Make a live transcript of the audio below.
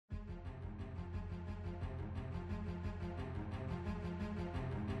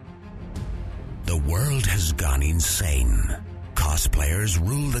The world has gone insane. Cosplayers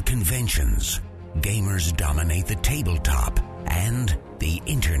rule the conventions. Gamers dominate the tabletop and the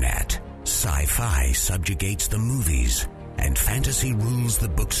internet. Sci-fi subjugates the movies, and fantasy rules the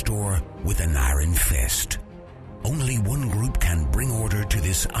bookstore with an iron fist. Only one group can bring order to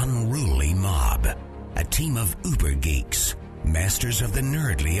this unruly mob. A team of uber geeks, masters of the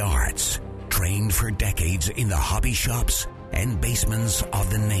nerdly arts, trained for decades in the hobby shops and basements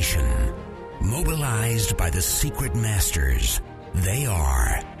of the nation. Mobilized by the secret masters, they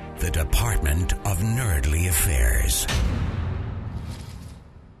are the Department of Nerdly Affairs.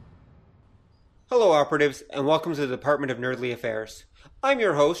 Hello, operatives, and welcome to the Department of Nerdly Affairs. I'm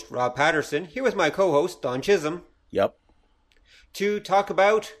your host, Rob Patterson, here with my co-host, Don Chisholm. Yep. To talk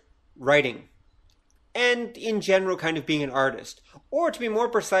about writing. And in general, kind of being an artist. Or to be more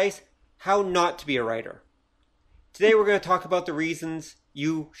precise, how not to be a writer. Today we're going to talk about the reasons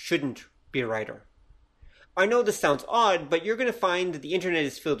you shouldn't be a writer. I know this sounds odd, but you're going to find that the internet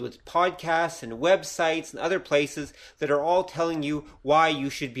is filled with podcasts and websites and other places that are all telling you why you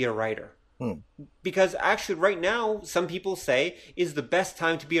should be a writer. Because actually right now, some people say, is the best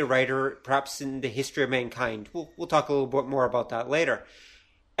time to be a writer, perhaps in the history of mankind. We'll talk a little bit more about that later.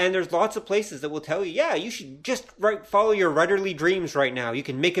 And there's lots of places that will tell you, yeah, you should just follow your writerly dreams right now. You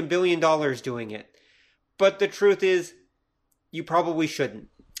can make $1 billion doing it. But the truth is, you probably shouldn't.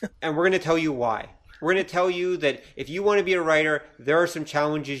 And we're going to tell you why. We're going to tell you that if you want to be a writer, there are some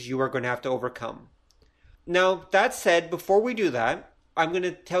challenges you are going to have to overcome. Now, that said, before we do that, I'm going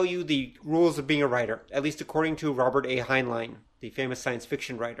to tell you the rules of being a writer, at least according to Robert A. Heinlein, the famous science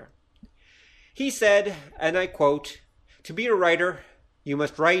fiction writer. He said, and I quote, "To be a writer, you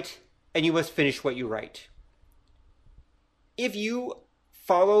must write and you must finish what you write." If you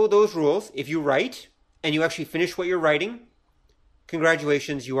follow those rules, if you write and you actually finish what you're writing,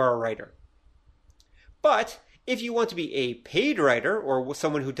 congratulations, you are a writer. But if you want to be a paid writer, or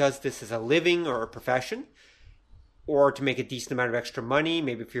someone who does this as a living or a profession, or to make a decent amount of extra money,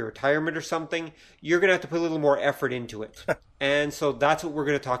 maybe for your retirement or something, you're going to have to put a little more effort into it. And so that's what we're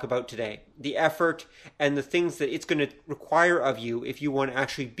going to talk about today. The effort and the things that it's going to require of you if you want to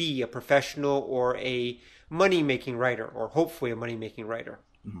actually be a professional or a money-making writer, or hopefully a money-making writer.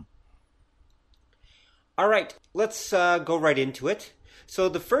 Mm-hmm. All right, let's go right into it. So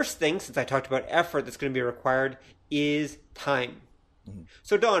the first thing, since I talked about effort that's going to be required, is time. Mm-hmm.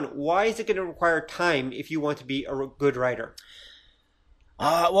 So Don, why is it going to require time if you want to be a good writer?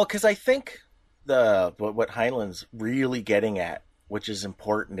 Well, because I think what Heinlein's really getting at, which is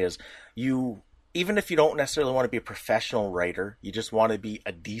important, is you, even if you don't necessarily want to be a professional writer, you just want to be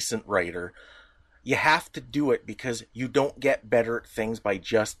a decent writer, you have to do it because you don't get better at things by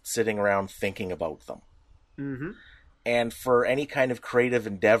just sitting around thinking about them. Mm-hmm. And for any kind of creative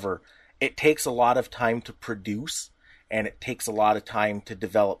endeavor, it takes a lot of time to produce. And it takes a lot of time to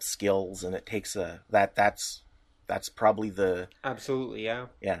develop skills, and it takes that's probably the... Absolutely, yeah.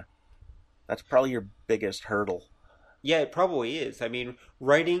 Yeah. That's probably your biggest hurdle. Yeah, it probably is. I mean,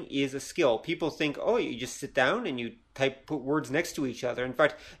 writing is a skill. People think, oh, you just sit down and you put words next to each other. In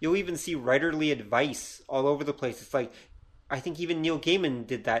fact, you'll even see writerly advice all over the place. It's like, I think even Neil Gaiman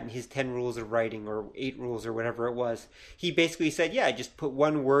did that in his 10 rules of writing, or 8 rules, or whatever it was. He basically said, yeah, just put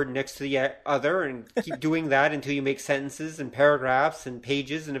one word next to the other and keep doing that until you make sentences and paragraphs and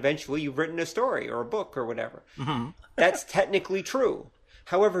pages, and eventually you've written a story or a book or whatever. Mm-hmm. That's technically true.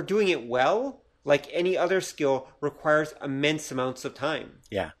 However, doing it well, like any other skill, requires immense amounts of time.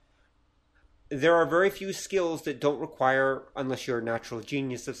 Yeah. There are very few skills that don't require, unless you're a natural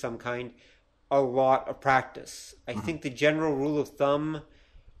genius of some kind, a lot of practice. I think the general rule of thumb,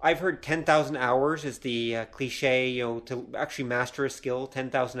 I've heard 10,000 hours is the cliche, to actually master a skill,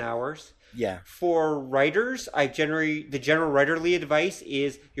 10,000 hours. Yeah. For writers, the general writerly advice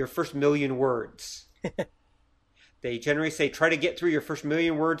is your first 1,000,000 words. They generally say try to get through your first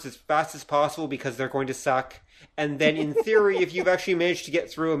 1,000,000 words as fast as possible because they're going to suck. And then in theory, if you've actually managed to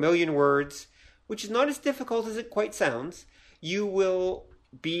get through 1,000,000 words, which is not as difficult as it quite sounds, you will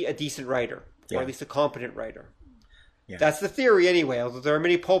be a decent writer. Or at least a competent writer. Yeah. That's the theory anyway, although there are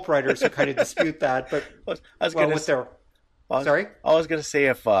many pulp writers who kind of dispute that. But I was going to say,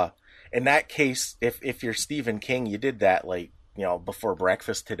 if in that case, if you're Stephen King, you did that before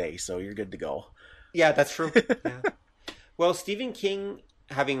breakfast today, so you're good to go. Yeah, that's true. Yeah. Well, Stephen King,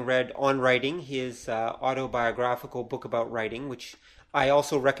 having read On Writing, his autobiographical book about writing, which I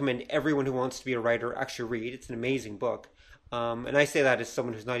also recommend everyone who wants to be a writer actually read. It's an amazing book. And I say that as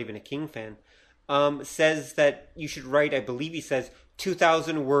someone who's not even a King fan. Says that you should write, I believe he says,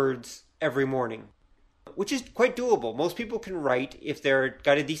 2,000 words every morning. which is quite doable. Most people can write, if they're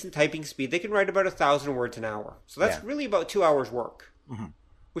got a decent typing speed, they can write about 1,000 words an hour. So that's really about 2 hours work,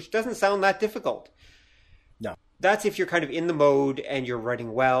 which doesn't sound that difficult. No. That's if you're kind of in the mode and you're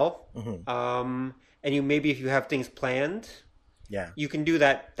writing well. And if you have things planned, you can do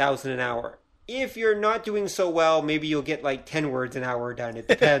that 1,000 an hour. If you're not doing so well, maybe you'll get like 10 words an hour done. It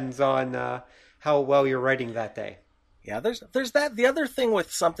depends on how well you're writing that day. Yeah, there's that. The other thing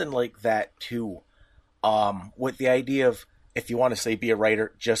with something like that too, with the idea of, if you want to say be a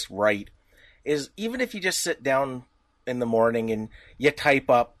writer, just write, is even if you just sit down in the morning and you type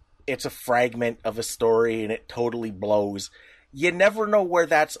up, it's a fragment of a story and it totally blows, you never know where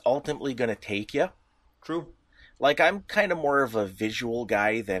that's ultimately going to take you. True. Like, I'm kind of more of a visual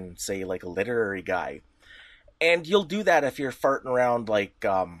guy than, say, like a literary guy. And you'll do that if you're farting around, like,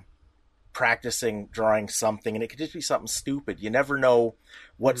 practicing drawing something, and it could just be something stupid. You never know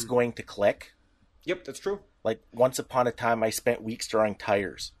what's going to click. Yep, that's true. Like, once upon a time, I spent weeks drawing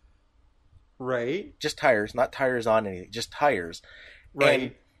tires. Right. Just tires, not tires on anything, just tires.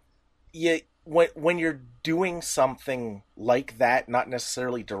 Right. And when you're doing something like that, not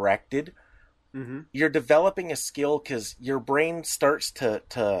necessarily directed, you're developing a skill because your brain starts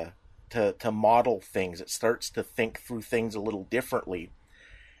to model things. It starts to think through things a little differently.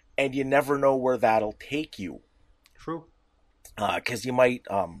 And you never know where that'll take you. True. Because you might,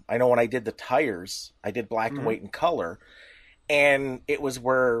 I know when I did the tires, I did black and white and color, and it was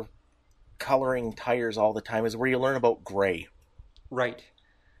where coloring tires all the time is where you learn about gray. Right.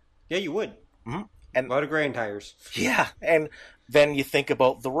 Yeah, you would. And a lot of gray in tires. Yeah, and then you think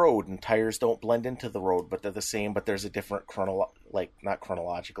about the road, and tires don't blend into the road, but they're the same, but there's a different chromatic,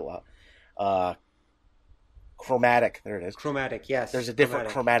 there it is. Chromatic, yes. There's a different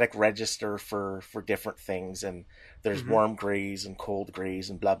chromatic register for different things, and there's warm grays and cold grays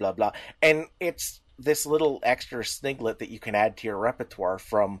and blah, blah, blah. And it's this little extra sniglet that you can add to your repertoire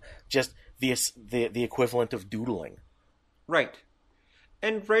from just the equivalent of doodling. Right.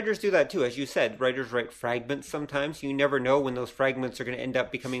 And writers do that too. As you said, writers write fragments sometimes. You never know when those fragments are going to end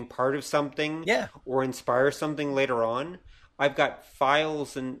up becoming part of something or inspire something later on. I've got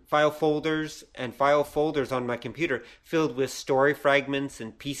files and file folders on my computer filled with story fragments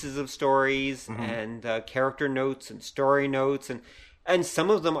and pieces of stories and character notes and story notes. And some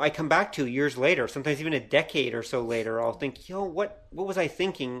of them I come back to years later, sometimes even a decade or so later. I'll think, what was I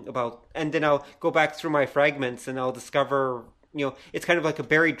thinking about? And then I'll go back through my fragments and I'll discover, it's kind of like a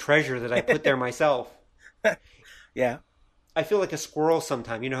buried treasure that I put there myself. Yeah. I feel like a squirrel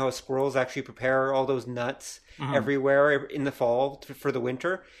sometimes. You know how squirrels actually prepare all those nuts everywhere in the fall for the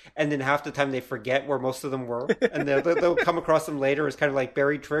winter, and then half the time they forget where most of them were, and they'll come across them later as kind of like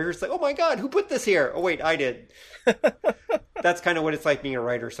buried treasures. It's like, oh my god, who put this here? Oh wait, I did. That's kind of what it's like being a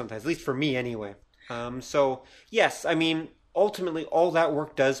writer sometimes, at least for me anyway. So yes, I mean, ultimately all that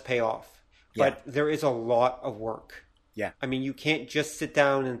work does pay off, but there is a lot of work. Yeah. I mean, you can't just sit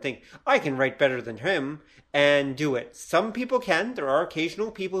down and think, I can write better than him and do it. Some people can. There are occasional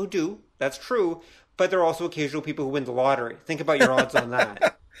people who do. That's true. But there are also occasional people who win the lottery. Think about your odds on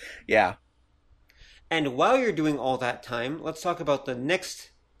that. Yeah. And while you're doing all that time, let's talk about the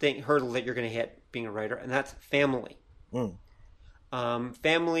next hurdle that you're going to hit being a writer, and that's family.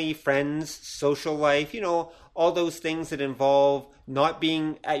 Family, friends, social life, all those things that involve not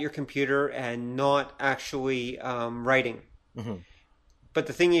being at your computer and not actually writing. But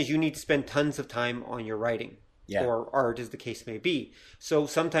the thing is, you need to spend tons of time on your writing or art, as the case may be. So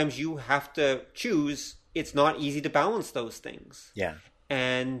sometimes you have to choose. It's not easy to balance those things. Yeah.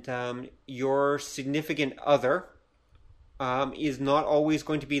 And your significant other is not always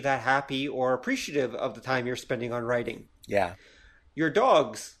going to be that happy or appreciative of the time you're spending on writing. Yeah. Your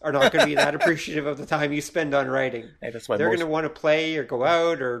dogs are not going to be that appreciative of the time you spend on writing. Hey, that's why they're going to want to play or go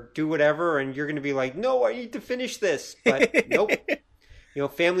out or do whatever, and you're going to be like, no, I need to finish this. But nope.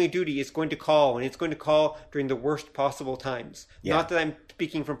 Family duty is going to call, and it's going to call during the worst possible times. Yeah. Not that I'm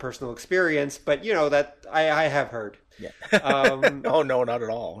speaking from personal experience, but, that I have heard. Yeah. Oh, no, not at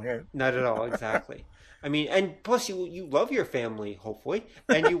all. Yeah. Not at all, exactly. I mean, and plus you love your family, hopefully,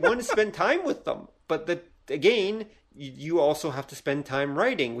 and you want to spend time with them. But again, you also have to spend time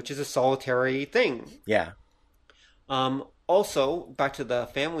writing, which is a solitary thing. Yeah. Also, back to the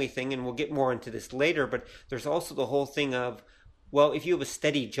family thing, and we'll get more into this later, but there's also the whole thing of, well, if you have a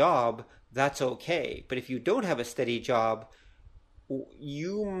steady job, that's okay. But if you don't have a steady job,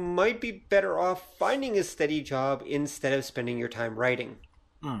 you might be better off finding a steady job instead of spending your time writing.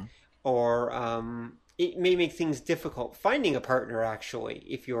 Or it may make things difficult finding a partner, actually,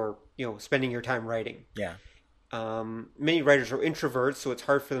 if you're, spending your time writing. Yeah. Many writers are introverts, so it's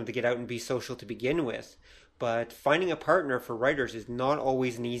hard for them to get out and be social to begin with. But finding a partner for writers is not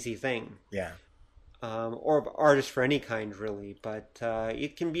always an easy thing. Yeah. Or artists for any kind, really. But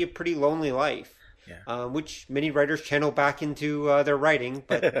it can be a pretty lonely life, Yeah. which many writers channel back into their writing.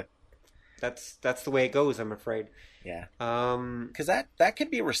 But that's the way it goes, I'm afraid. Yeah. Because that can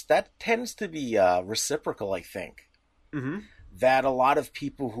be that tends to be reciprocal, I think. Mm-hmm. That a lot of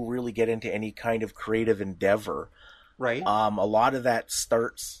people who really get into any kind of creative endeavor, Right. a lot of that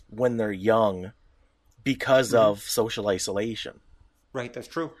starts when they're young because of social isolation. Right, that's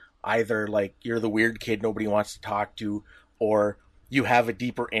true. Either like you're the weird kid nobody wants to talk to, or you have a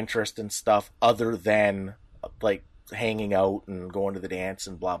deeper interest in stuff other than like hanging out and going to the dance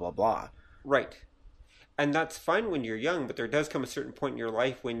and blah, blah, blah. Right. And that's fine when you're young, but there does come a certain point in your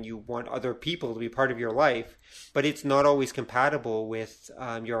life when you want other people to be part of your life, but it's not always compatible with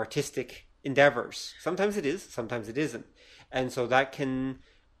your artistic endeavors. Sometimes it is, sometimes it isn't. And so that can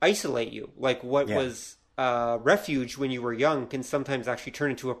isolate you. Like what was refuge when you were young can sometimes actually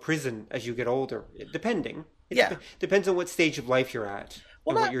turn into a prison as you get older, depending. It depends on what stage of life you're at,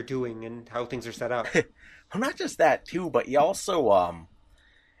 and what you're doing and how things are set up. Well, not just that too, but you also,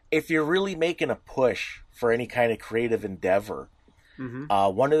 if you're really making a push for any kind of creative endeavor,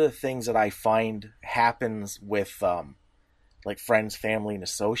 one of the things that I find happens with like friends, family, and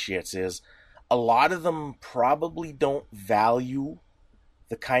associates is a lot of them probably don't value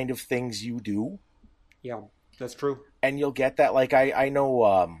the kind of things you do. Yeah, that's true. And you'll get that. Like I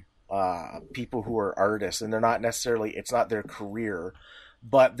know people who are artists, and they're not necessarily, it's not their career,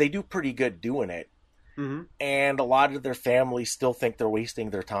 but they do pretty good doing it. Mm-hmm. And a lot of their families still think they're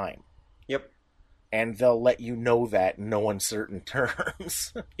wasting their time. Yep. And they'll let you know that in no uncertain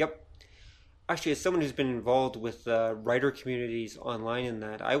terms. Yep. Actually, as someone who's been involved with writer communities online and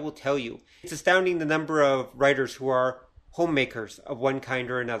that, I will tell you, it's astounding the number of writers who are homemakers of one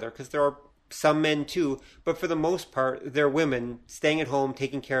kind or another, because there are some men too, but for the most part, they're women staying at home,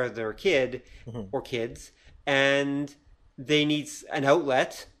 taking care of their kid or kids, and they need an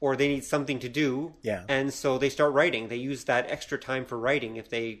outlet or they need something to do. Yeah. And so they start writing. They use that extra time for writing if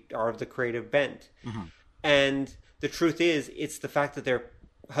they are of the creative bent. Mm-hmm. And the truth is, it's the fact that their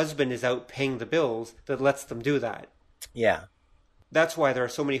husband is out paying the bills that lets them do that. Yeah. That's why there are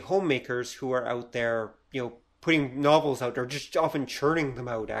so many homemakers who are out there, putting novels out, or just often churning them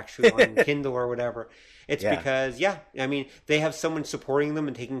out actually on Kindle or whatever. It's because, they have someone supporting them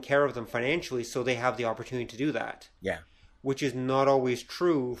and taking care of them financially, so they have the opportunity to do that. Yeah. Which is not always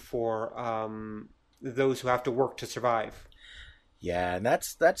true for those who have to work to survive. Yeah, and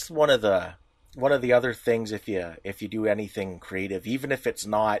that's one of the other things if you do anything creative, even if it's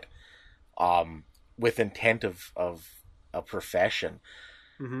not with intent of a profession,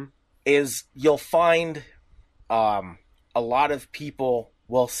 is you'll find a lot of people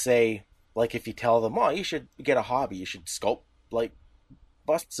will say, like, if you tell them, oh, you should get a hobby, you should sculpt like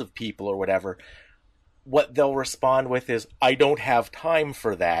busts of people or whatever, what they'll respond with is, I don't have time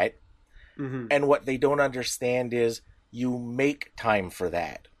for that. And what they don't understand is you make time for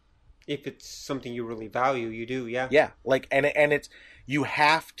that. If it's something you really value, you do, yeah. Yeah, like, and it's, you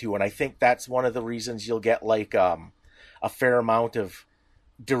have to, and I think that's one of the reasons you'll get, like, a fair amount of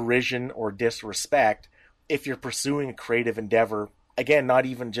derision or disrespect if you're pursuing a creative endeavor, again, not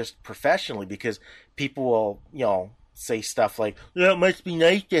even just professionally, because people will, say stuff like, yeah, it must be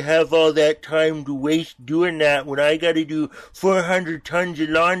nice to have all that time to waste doing that when I got to do 400 tons of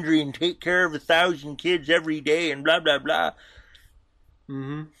laundry and take care of 1,000 kids every day and blah, blah, blah.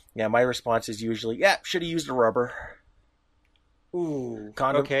 Yeah, my response is usually, yeah, should have used a rubber. Ooh,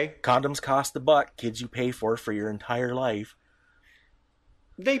 okay. Condoms cost $1. Kids you pay for your entire life.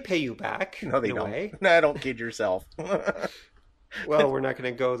 They pay you back. No, they don't. No, don't kid yourself. Well, we're not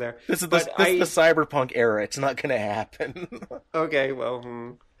going to go there. This is the cyberpunk era. It's not going to happen. Okay,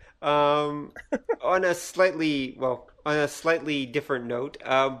 well, on a slightly different note,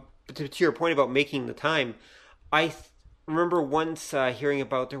 to your point about making the time, I remember once hearing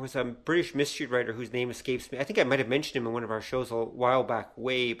about, there was a British mystery writer whose name escapes me. I think I might have mentioned him in one of our shows a while back,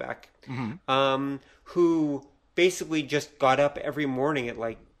 way back, who basically just got up every morning at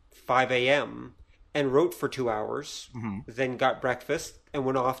like 5 a.m. and wrote for 2 hours, then got breakfast and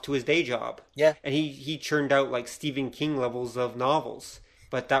went off to his day job. Yeah. And he churned out like Stephen King levels of novels,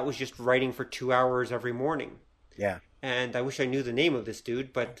 but that was just writing for 2 hours every morning. Yeah. And I wish I knew the name of this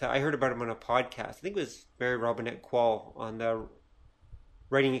dude, but I heard about him on a podcast. I think it was Mary Robinette Quall on the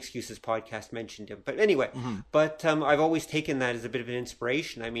Writing Excuses podcast mentioned him. But anyway, I've always taken that as a bit of an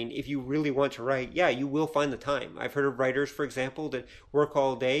inspiration. I mean, if you really want to write, yeah, you will find the time. I've heard of writers, for example, that work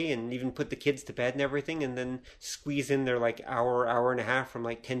all day and even put the kids to bed and everything, and then squeeze in their like hour and a half from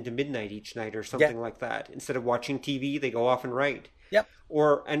like 10 to midnight each night or something like that. Instead of watching TV, they go off and write. Yep.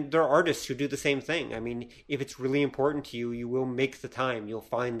 And there are artists who do the same thing. I mean, if it's really important to you, you will make the time. You'll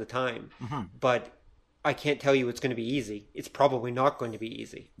find the time. But I can't tell you it's going to be easy. It's probably not going to be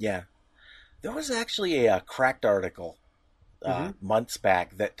easy. Yeah. There was actually a Cracked article months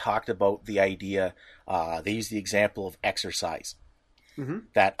back that talked about the idea, they used the example of exercise.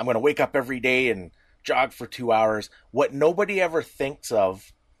 That I'm going to wake up every day and jog for 2 hours. What nobody ever thinks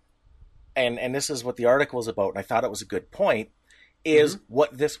of, and this is what the article is about, and I thought it was a good point, is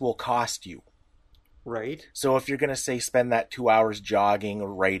what this will cost you. Right. So if you're going to say spend that 2 hours jogging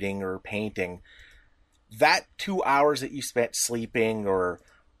or writing or painting, that 2 hours that you spent sleeping or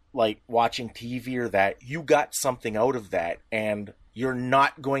like watching TV or that, you got something out of that, and you're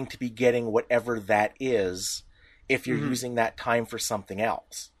not going to be getting whatever that is if you're using that time for something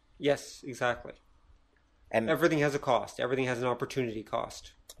else. Yes, exactly. And everything has a cost. Everything has an opportunity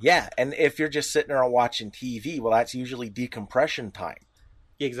cost. Yeah, and if you're just sitting there watching TV, well, that's usually decompression time.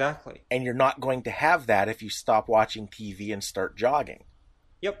 Exactly. And you're not going to have that if you stop watching TV and start jogging.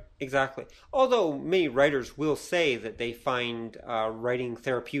 Yep, exactly. Although many writers will say that they find writing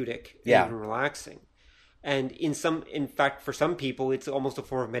therapeutic and even relaxing. And in fact, for some people, it's almost a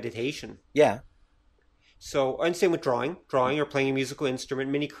form of meditation. Yeah. So, and same with drawing or playing a musical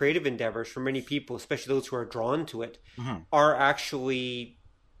instrument. Many creative endeavors for many people, especially those who are drawn to it, are actually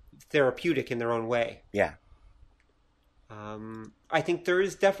therapeutic in their own way. Yeah. I think there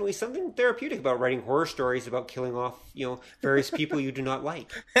is definitely something therapeutic about writing horror stories about killing off, various people you do not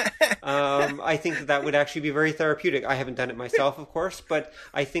like. I think that would actually be very therapeutic. I haven't done it myself, of course, but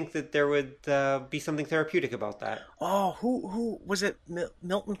I think that there would be something therapeutic about that. Oh, who was it?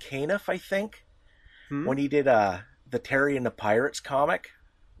 Milton Caniff, I think, when he did the Terry and the Pirates comic,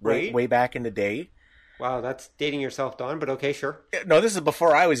 way back in the day. Wow, that's dating yourself, Don, but okay, sure. No, this is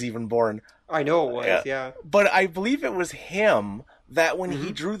before I was even born. I know it was, yeah. But I believe it was him that when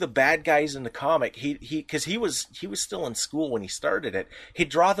he drew the bad guys in the comic, because he was still in school when he started it, he'd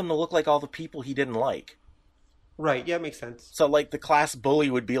draw them to look like all the people he didn't like. Right, yeah, makes sense. So, like, the class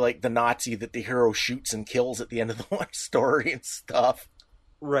bully would be like the Nazi that the hero shoots and kills at the end of the one story and stuff.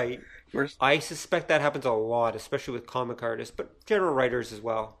 Right. I suspect that happens a lot, especially with comic artists, but general writers as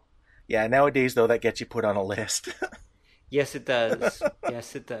well. Yeah, nowadays, though, that gets you put on a list. Yes, it does.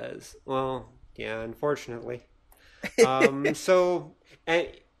 Yes, it does. Well, yeah, unfortunately. Yeah.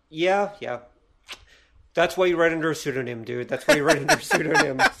 That's why you write under a pseudonym, dude. That's why you write under a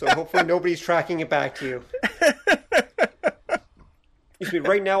pseudonym. So hopefully nobody's tracking it back to you.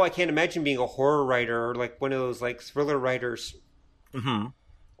 Right now, I can't imagine being a horror writer or like one of those like thriller writers and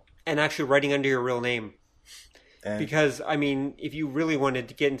actually writing under your real name. Because, I mean, if you really wanted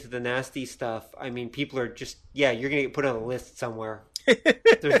to get into the nasty stuff, I mean, people are just, you're going to get put on a list somewhere.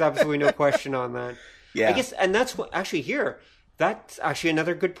 There's absolutely no question on that. Yeah. I guess, and that's what, that's actually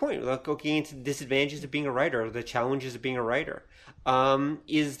another good point. Like, looking into the disadvantages of being a writer, or the challenges of being a writer,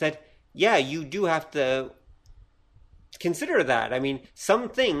 is that, you do have to consider that. I mean, some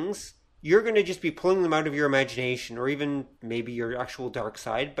things, you're going to just be pulling them out of your imagination or even maybe your actual dark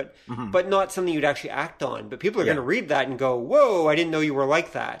side, but not something you'd actually act on. But people are going to read that and go, whoa, I didn't know you were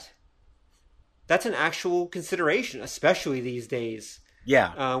like that. That's an actual consideration, especially these days.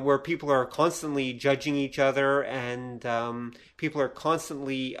 Yeah. Where people are constantly judging each other and people are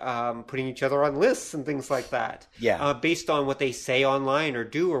constantly putting each other on lists and things like that. Yeah. Based on what they say online or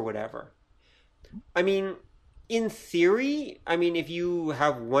do or whatever. I mean, in theory, if you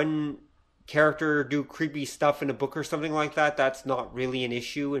have one character do creepy stuff in a book or something like that, that's not really an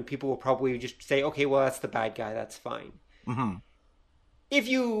issue, and people will probably just say, okay, well, that's the bad guy, that's fine. If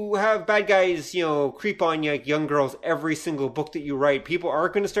you have bad guys, creep on you like young girls every single book that you write, people are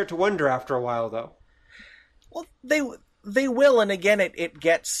going to start to wonder after a while, though. Well, they will, and again, it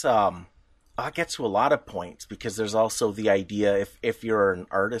gets to a lot of points, because there's also the idea, if you're an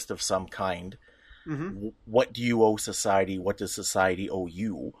artist of some kind, what do you owe society? What does society owe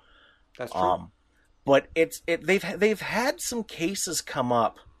you? That's true. But they've had some cases come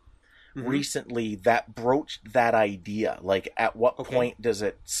up recently that broached that idea. Like, at what point does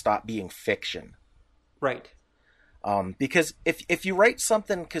it stop being fiction? Right. Because if you write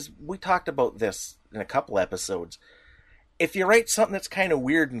something, because we talked about this in a couple episodes, if you write something that's kind of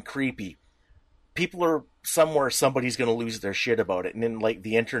weird and creepy, somebody's going to lose their shit about it. And in like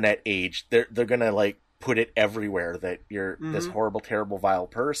the internet age, they're going to like put it everywhere that you're this horrible, terrible, vile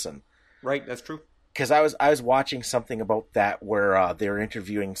person. Right, that's true. Because I was watching something about that where they were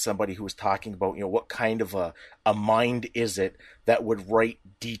interviewing somebody who was talking about, what kind of a mind is it that would write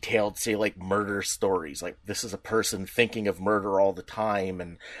detailed, say, like murder stories. Like, this is a person thinking of murder all the time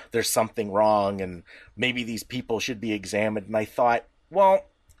and there's something wrong and maybe these people should be examined. And I thought, well,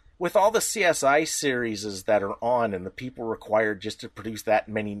 with all the CSI series that are on and the people required just to produce that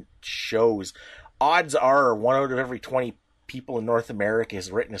many shows, odds are 1 out of every 20 people in North America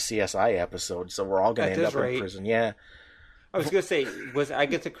has written a CSI episode, so we're all going to end up in prison. Yeah. I was going to say, was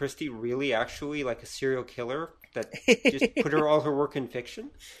Agatha Christie really actually like a serial killer that just put all her work in fiction?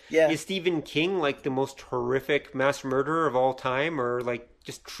 Yeah. Is Stephen King like the most horrific mass murderer of all time, or like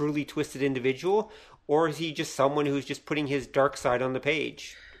just truly twisted individual? Or is he just someone who's just putting his dark side on the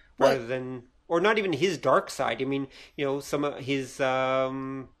page rather than... Or not even his dark side. I mean, some of his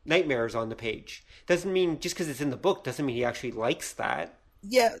nightmares on the page. Doesn't mean just because it's in the book doesn't mean he actually likes that.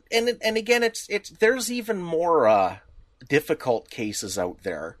 Yeah, and again, it's there's even more difficult cases out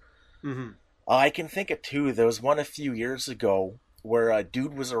there. Mm-hmm. I can think of two. There was one a few years ago where a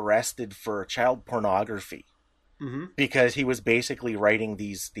dude was arrested for child pornography because he was basically writing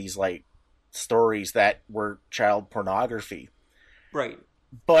these like stories that were child pornography. Right.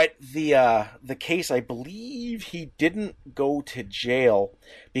 But the case, I believe he didn't go to jail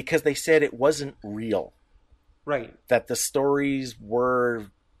because they said it wasn't real. Right. That the stories were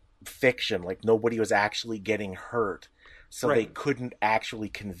fiction, like nobody was actually getting hurt. So they couldn't actually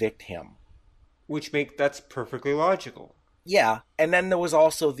convict him. That's perfectly logical. Yeah. And then there was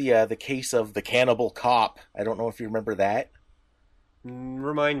also the case of the cannibal cop. I don't know if you remember that.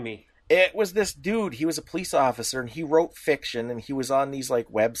 Remind me. It was this dude, he was a police officer, and he wrote fiction, and he was on these, like,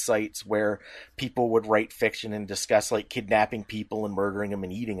 websites where people would write fiction and discuss, like, kidnapping people and murdering them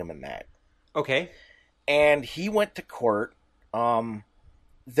and eating them and that. Okay. And he went to court.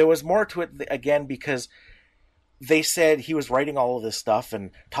 There was more to it, again, because they said he was writing all of this stuff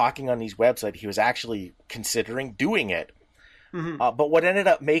and talking on these websites. He was actually considering doing it. Mm-hmm. But what ended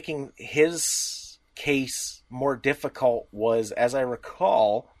up making his case more difficult was, as I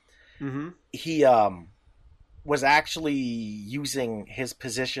recall... He was actually using his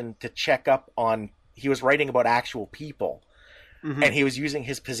position to check up on... He was writing about actual people. And he was using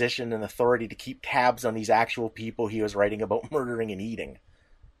his position and authority to keep tabs on these actual people he was writing about murdering and eating.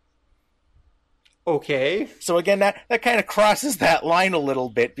 Okay. So again, that kind of crosses that line a little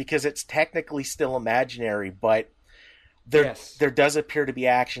bit because it's technically still imaginary, but there does appear to be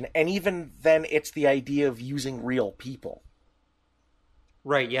action. And even then, it's the idea of using real people.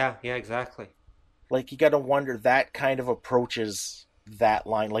 Right, yeah, exactly. Like, you gotta wonder, that kind of approaches that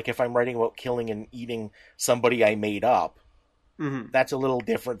line. Like, if I'm writing about killing and eating somebody I made up, that's a little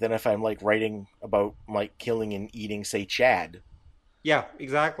different than if I'm, like, writing about, like, killing and eating, say, Chad. Yeah,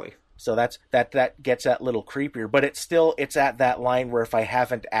 exactly. So that gets that little creepier. But it's at that line where if I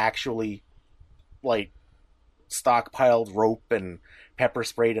haven't actually, like, stockpiled rope and pepper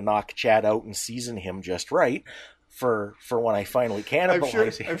spray to knock Chad out and season him just right... For when I finally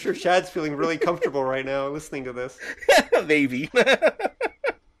cannibalize him. I'm sure Chad's feeling really comfortable right now listening to this. Maybe. But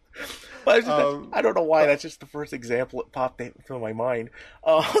I don't know why. That's just the first example that popped into my mind.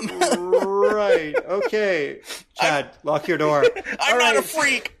 Right. Okay. Chad, lock your door. I'm not a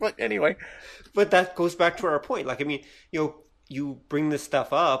freak. But anyway. But that goes back to our point. Like, I mean, you bring this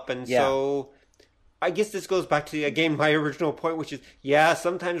stuff up, and so... I guess this goes back to, again, my original point, which is,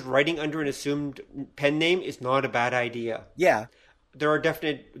 sometimes writing under an assumed pen name is not a bad idea. Yeah. There are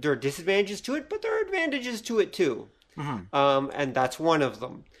disadvantages to it, but there are advantages to it too. And that's one of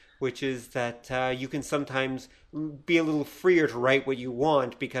them, which is that you can sometimes be a little freer to write what you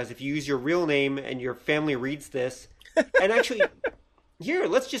want, because if you use your real name and your family reads this, and actually,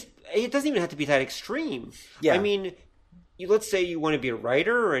 it doesn't even have to be that extreme. Yeah. I mean... Let's say you want to be a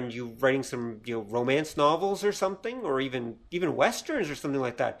writer and you're writing some romance novels or something, or even westerns or something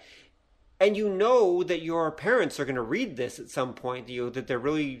like that, and you know that your parents are going to read this at some point, that they're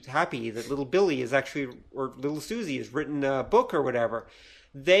really happy that little Billy is actually, or little Susie has written a book or whatever.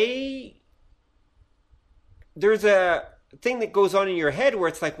 There's a thing that goes on in your head where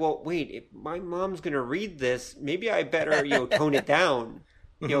it's like, well, wait, if my mom's going to read this, maybe I better tone it down,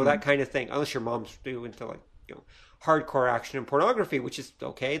 that kind of thing, unless your mom's into like hardcore action and pornography, which is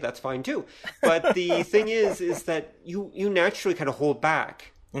okay, that's fine too. But the thing is that you naturally kind of hold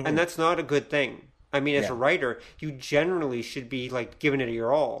back, and that's not a good thing. I mean, as a writer, you generally should be like giving it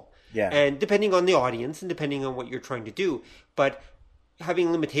your all. Yeah. And depending on the audience and depending on what you're trying to do, but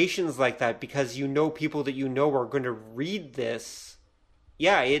having limitations like that because people that are going to read this,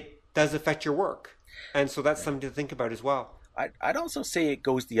 it does affect your work. And so that's something to think about as well. I'd also say it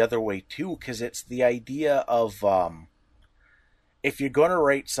goes the other way too, because it's the idea of if you're going to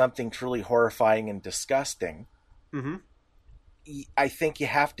write something truly horrifying and disgusting, Mm-hmm. I think you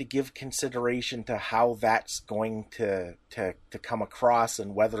have to give consideration to how that's going to come across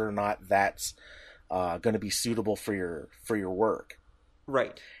and whether or not that's going to be suitable for your work.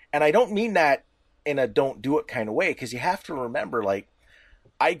 Right. And I don't mean that in a don't do it kind of way, because you have to remember, like,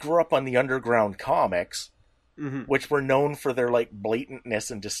 I grew up on the underground comics, Mm-hmm. which were known for their like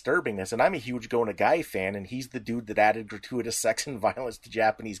blatantness and disturbingness. And I'm a huge Go Nagai fan, and he's the dude that added gratuitous sex and violence to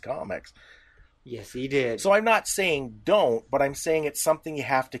Japanese comics. Yes, he did. So I'm not saying don't, but I'm saying it's something you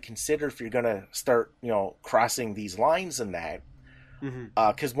have to consider if you're going to start, crossing these lines and that.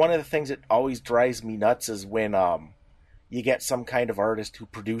 Because one of the things that always drives me nuts is when you get some kind of artist who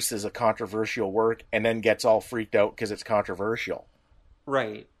produces a controversial work and then gets all freaked out because it's controversial.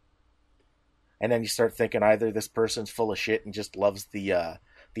 Right. And then you start thinking either this person's full of shit and just loves the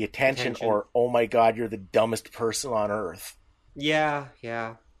attention, or, oh my God, you're the dumbest person on earth. Yeah.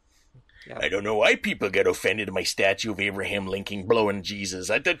 I don't know why people get offended at my statue of Abraham Lincoln blowing Jesus.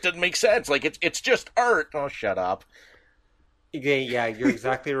 That doesn't make sense. Like, it's just art. Oh, shut up. Yeah, you're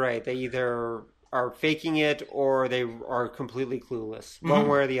exactly right. They either are faking it or they are completely clueless, one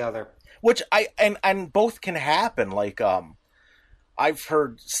way or the other. Which and both can happen. Like, I've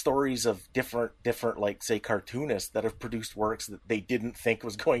heard stories of different, like, say, cartoonists that have produced works that they didn't think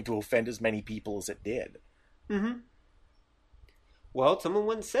was going to offend as many people as it did. Mm-hmm. Well, someone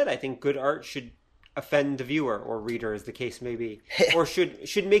once said, I think good art should offend the viewer or reader, as the case may be, or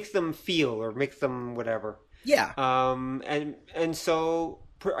should make them feel or make them whatever. Yeah. And so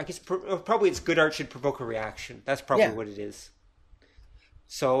I guess probably it's good art should provoke a reaction. That's probably what it is.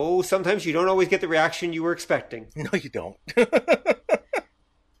 So sometimes you don't always get the reaction you were expecting. No, you don't.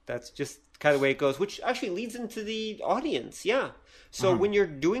 That's just kind of the way it goes, which actually leads into the audience. Yeah. So when you're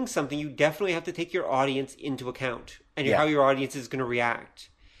doing something, you definitely have to take your audience into account and how your audience is going to react.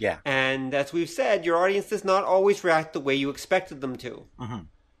 Yeah. And as we've said, your audience does not always react the way you expected them to.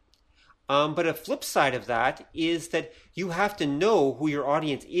 But a flip side of that is that you have to know who your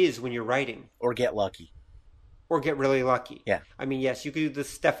audience is when you're writing. Or get lucky. Or get really lucky. Yeah. I mean, yes, you could do the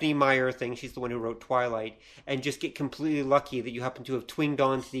Stephanie Meyer thing. She's the one who wrote Twilight. And just get completely lucky that you happen to have twinged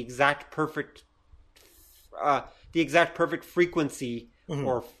on to the exact perfect frequency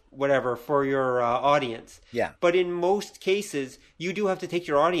or whatever for your audience. Yeah. But in most cases, you do have to take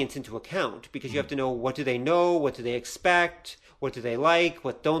your audience into account because you have to know, what do they know? What do they expect? What do they like?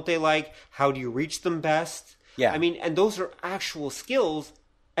 What don't they like? How do you reach them best? Yeah. I mean, and those are actual skills,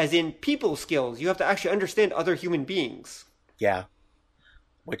 as in people skills. You have to actually understand other human beings. Yeah.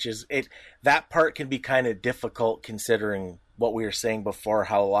 Which is that part can be kind of difficult considering what we were saying before,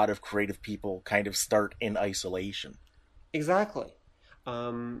 how a lot of creative people kind of start in isolation. Exactly.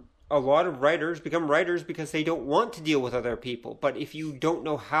 A lot of writers become writers because they don't want to deal with other people. But if you don't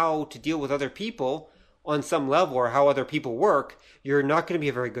know how to deal with other people on some level or how other people work, you're not going to be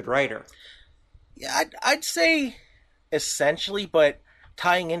a very good writer. Yeah, I'd say essentially, but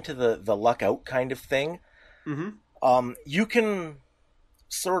tying into the luck out kind of thing, you can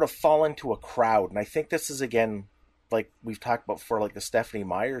sort of fall into a crowd. And I think this is, again, like we've talked about before, like the Stephanie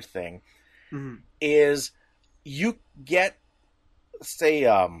Meyer thing, is you get, say,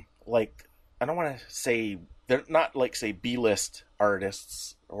 like, I don't want to say, they're not like, say, B-list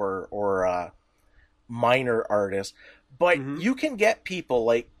artists or minor artists, but you can get people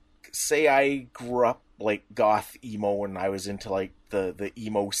like, say I grew up like goth emo and I was into like the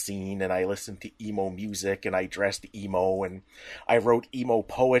emo scene and I listened to emo music and I dressed emo and I wrote emo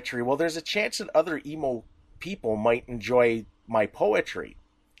poetry. Well, there's a chance that other emo people might enjoy my poetry.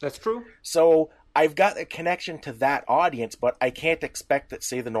 That's true. So I've got a connection to that audience, but I can't expect that,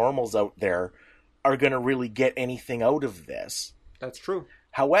 say, the normals out there are going to really get anything out of this. That's true.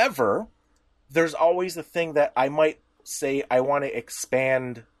 However, there's always the thing that I might say I want to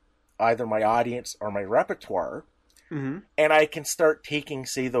expand either my audience or my repertoire, and I can start taking,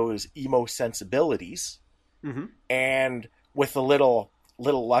 say, those emo sensibilities, and with a little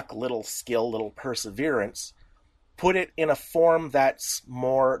luck, little skill, little perseverance, put it in a form that's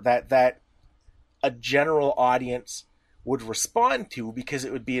more that a general audience would respond to, because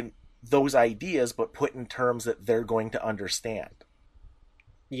it would be in those ideas, but put in terms that they're going to understand.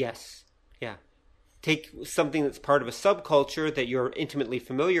 Yes. Yeah. Take something that's part of a subculture that you're intimately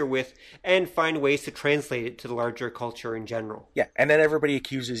familiar with and find ways to translate it to the larger culture in general. Yeah, and then everybody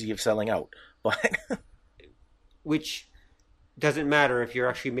accuses you of selling out. But which doesn't matter if you're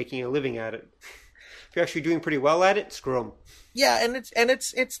actually making a living at it. If you're actually doing pretty well at it, screw them. Yeah, and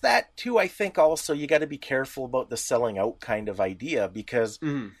it's that too. I think also you got to be careful about the selling out kind of idea, because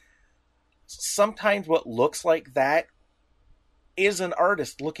sometimes what looks like that is an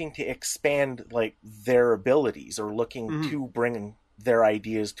artist looking to expand like their abilities, or looking to bring their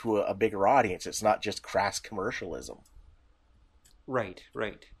ideas to a bigger audience. It's not just crass commercialism. Right.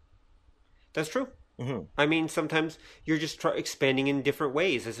 That's true. I mean, sometimes you're just expanding in different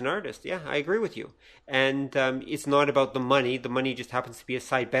ways as an artist. Yeah, I agree with you. And it's not about the money. The money just happens to be a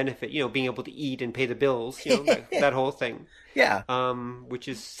side benefit, being able to eat and pay the bills, that whole thing. Yeah. Which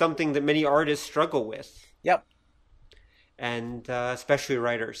is something that many artists struggle with. Yep. And especially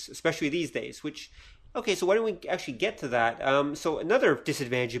writers, especially these days, okay, so why don't we actually get to that? So another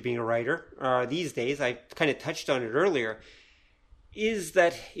disadvantage of being a writer these days, I kind of touched on it earlier, is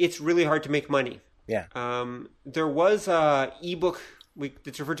that it's really hard to make money. Yeah. There was a ebook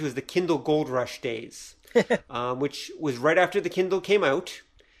that's referred to as the Kindle Gold Rush days, which was right after the Kindle came out.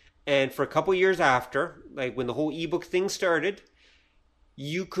 And for a couple years after, like when the whole ebook thing started,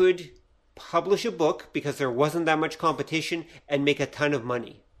 you could publish a book because there wasn't that much competition and make a ton of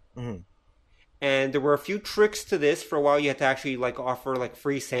money. And there were a few tricks to this. For a while, you had to actually offer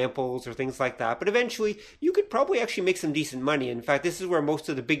free samples or things like that. But eventually, you could probably actually make some decent money. In fact, this is where most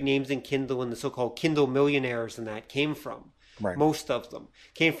of the big names in Kindle and the so-called Kindle millionaires and that came from. Right. Most of them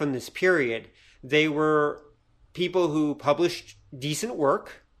came from this period. They were people who published decent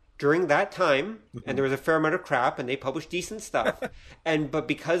work during that time, and there was a fair amount of crap, and they published decent stuff. But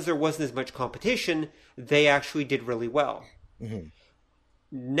because there wasn't as much competition, they actually did really well.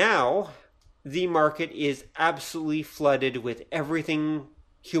 Now, the market is absolutely flooded with everything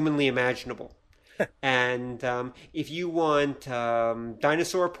humanly imaginable. And if you want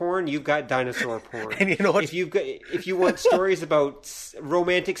dinosaur porn, you've got dinosaur porn. And you know what? If you want stories about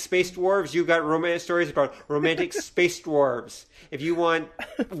romantic space dwarves, you've got stories about romantic space dwarves. If you want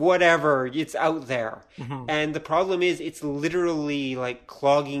whatever, it's out there. And the problem is, it's literally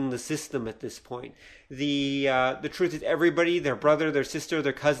clogging the system at this point. The truth is, everybody, their brother, their sister,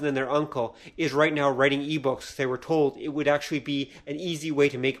 their cousin, and their uncle is right now writing ebooks. They were told it would actually be an easy way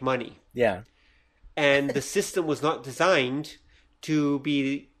to make money. Yeah. And the system was not designed to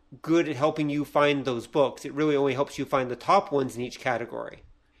be good at helping you find those books. It really only helps you find the top ones in each category.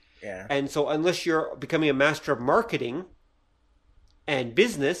 Yeah. And so unless you're becoming a master of marketing and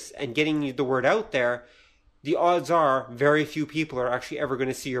business and getting the word out there, the odds are very few people are actually ever going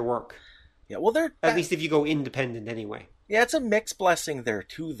to see your work. Yeah, well, at least if you go independent anyway. Yeah, it's a mixed blessing there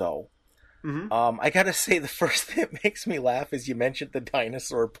too, though. I gotta say, the first thing that makes me laugh is you mentioned the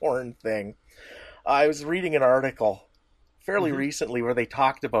dinosaur porn thing. I was reading an article fairly recently where they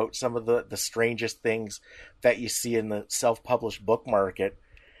talked about some of the strangest things that you see in the self-published book market.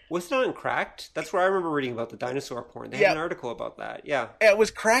 Was it on Cracked? That's where I remember reading about the dinosaur porn. They had an article about that. Yeah, it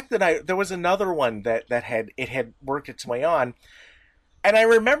was Cracked, and there was another one that had worked its way on. And I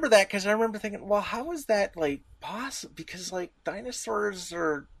remember that because I remember thinking, well, how is that possible? Because dinosaurs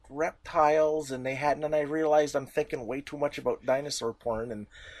are reptiles, and then I realized I'm thinking way too much about dinosaur porn and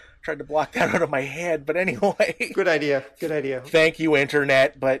tried to block that out of my head. But anyway, good idea. Thank you,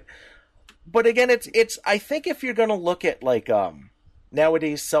 internet. But again, it's I think if you're going to look at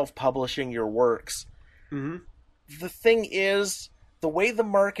nowadays self-publishing your works, the thing is, the way the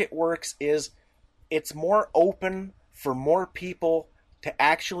market works is it's more open for more people to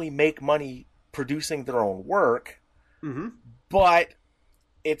actually make money producing their own work, but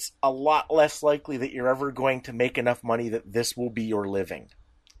it's a lot less likely that you're ever going to make enough money that this will be your living.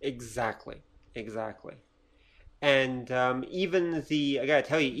 Exactly. And I gotta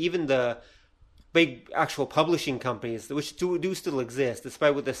tell you, even the big actual publishing companies, which do still exist,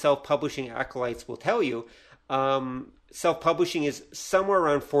 despite what the self-publishing acolytes will tell you, self-publishing is somewhere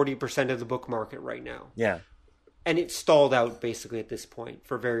around 40% of the book market right now. Yeah. And it's stalled out basically at this point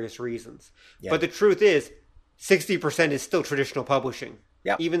for various reasons. Yeah. But the truth is, 60% is still traditional publishing.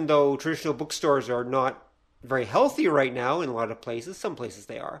 Yeah. Even though traditional bookstores are not very healthy right now in a lot of places, some places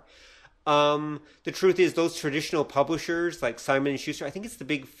they are. The truth is, those traditional publishers like Simon & Schuster, I think it's the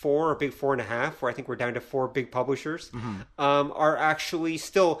big four or big 4.5, where I think we're down to 4 big publishers, are actually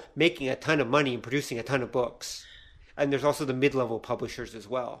still making a ton of money and producing a ton of books. And there's also the mid-level publishers as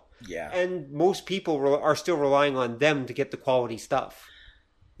well. Yeah. And most people are still relying on them to get the quality stuff.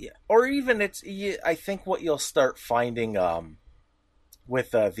 Yeah. Or even I think what you'll start finding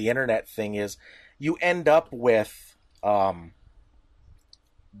with the internet thing is you end up with the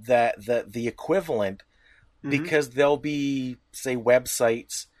equivalent, because there'll be, say,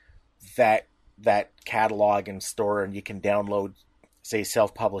 websites that catalog and store, and you can download say,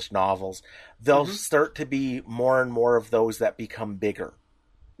 self-published novels, there'll start to be more and more of those that become bigger.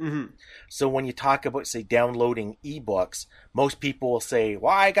 Mm-hmm. So when you talk about, say, downloading ebooks, most people will say,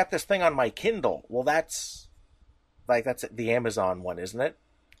 well, I got this thing on my Kindle. Well, that's the Amazon one, isn't it?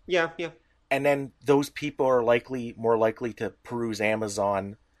 Yeah. And then those people are more likely to peruse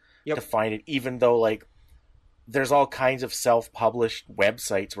Amazon to find it, even though, like, there's all kinds of self-published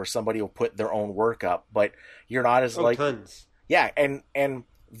websites where somebody will put their own work up, but you're not as tons. Yeah, and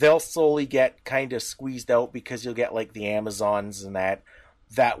they'll slowly get kind of squeezed out because you'll get, like, the Amazons and that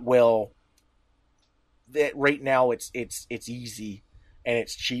right now it's easy and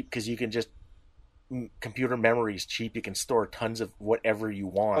it's cheap because you can just, computer memory is cheap. You can store tons of whatever you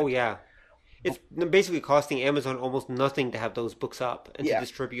want. Oh yeah. It's basically costing Amazon almost nothing to have those books up and to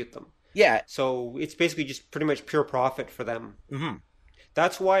distribute them. Yeah. So it's basically just pretty much pure profit for them. Mm-hmm.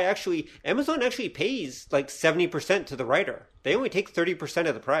 That's why Amazon actually pays like 70% to the writer. They only take 30%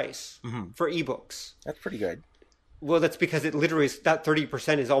 of the price for ebooks. That's pretty good. Well, that's because it literally is, that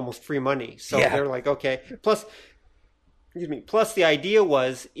 30% is almost free money. So they're like, okay. Plus the idea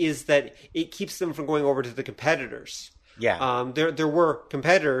is that it keeps them from going over to the competitors. Yeah. There were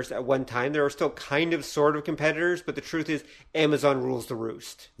competitors at one time. There are still kind of sort of competitors, but the truth is Amazon rules the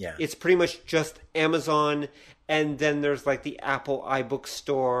roost. Yeah. It's pretty much just Amazon, and then there's like the Apple iBook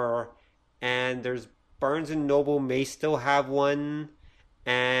store, and there's Barnes & Noble may still have one,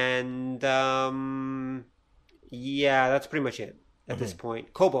 and that's pretty much it at this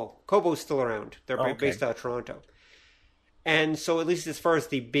point. Kobo's still around. They're based out of Toronto. And so at least as far as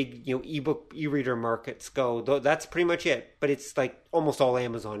the big, ebook, e-reader markets go, that's pretty much it. But it's like almost all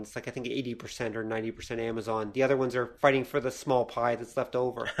Amazon. It's like, I think 80% or 90% Amazon. The other ones are fighting for the small pie that's left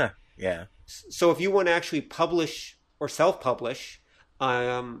over. Yeah. So if you want to actually publish or self-publish,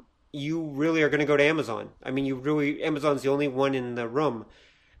 you really are going to go to Amazon. I mean, Amazon's the only one in the room.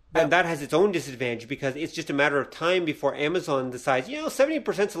 And that has its own disadvantage because it's just a matter of time before Amazon decides,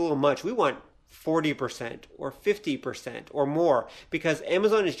 70% is a little much. We want 40% or 50% or more, because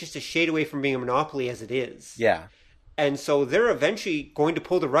Amazon is just a shade away from being a monopoly as it is. Yeah. And so they're eventually going to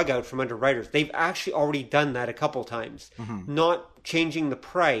pull the rug out from under writers. They've actually already done that a couple times. Not changing the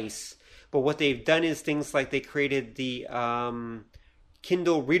price, but what they've done is things like they created the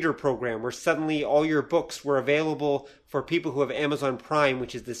Kindle Reader program, where suddenly all your books were available for people who have Amazon Prime,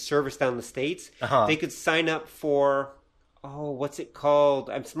 which is this service down in the States. They could sign up for... what's it called?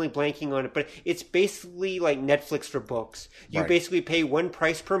 I'm suddenly blanking on it, but it's basically like Netflix for books. You basically pay one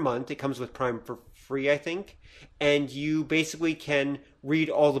price per month. It comes with Prime for free, I think. And you basically can read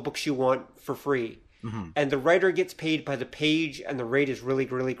all the books you want for free. And the writer gets paid by the page, and the rate is really,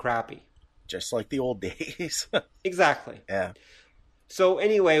 really crappy. Just like the old days. Exactly. Yeah. So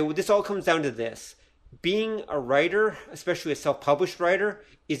anyway, this all comes down to this. Being a writer, especially a self-published writer,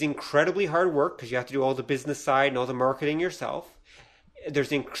 is incredibly hard work because you have to do all the business side and all the marketing yourself.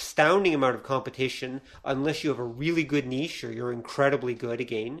 There's an astounding amount of competition unless you have a really good niche or you're incredibly good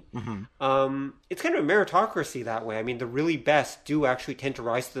again. It's kind of a meritocracy that way. I mean, the really best do actually tend to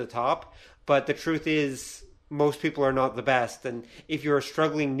rise to the top, but the truth is most people are not the best. And if you're a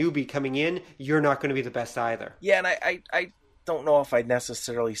struggling newbie coming in, you're not going to be the best either. Yeah, and I don't know if I'd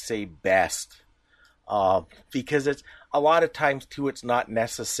necessarily say best. Because it's a lot of times too, it's not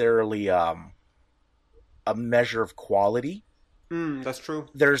necessarily a measure of quality. That's true.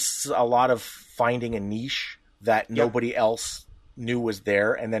 There's a lot of finding a niche that nobody else knew was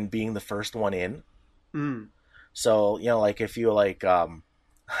there, and then being the first one in. So like if you like, I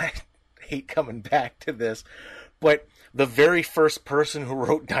hate coming back to this, but the very first person who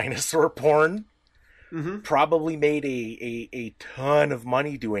wrote dinosaur porn probably made a ton of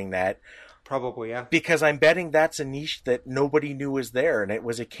money doing that. Probably, yeah. Because I'm betting that's a niche that nobody knew was there, and it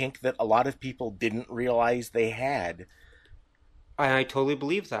was a kink that a lot of people didn't realize they had. I totally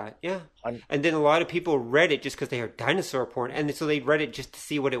believe that, yeah. And then a lot of people read it just because they heard dinosaur porn, and so they read it just to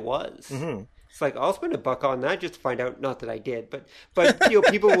see what it was. It's like, I'll spend $1 on that just to find out. Not that I did, but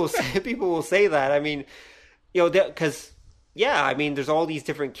people will say that. I mean, because... Yeah, I mean, there's all these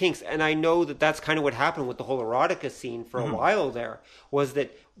different kinks, and I know that that's kind of what happened with the whole erotica scene for a while there, was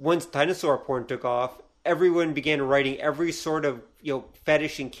that once dinosaur porn took off, everyone began writing every sort of,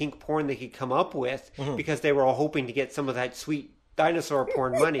 fetish and kink porn they could come up with, because they were all hoping to get some of that sweet dinosaur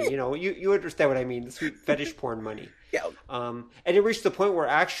porn money. You understand what I mean, the sweet fetish porn money. Yeah. And it reached the point where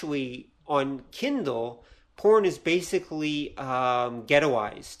actually on Kindle, porn is basically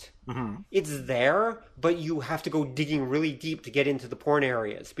ghettoized. It's there, but you have to go digging really deep to get into the porn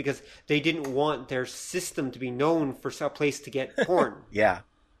areas because they didn't want their system to be known for some place to get porn. Yeah.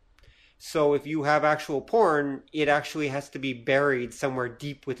 So if you have actual porn, it actually has to be buried somewhere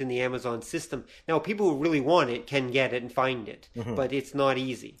deep within the Amazon system. Now, people who really want it can get it and find it, but it's not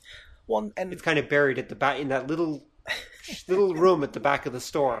easy. Well, and It's kind of buried at the back in that little room at the back of the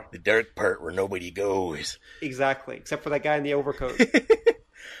store. the dark part where nobody goes. Exactly, except for that guy in the overcoat.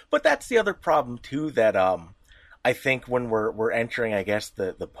 But that's the other problem too, that I think when we're entering, I guess,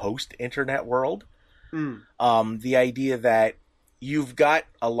 the post-internet world, the idea that you've got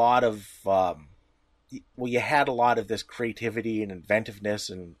a lot of you had a lot of this creativity and inventiveness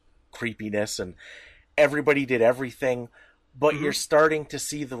and creepiness, and everybody did everything, but you're starting to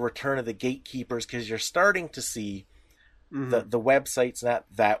see the return of the gatekeepers, because you're starting to see the websites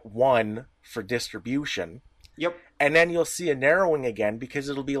that won for distribution. Yep. And then you'll see a narrowing again, because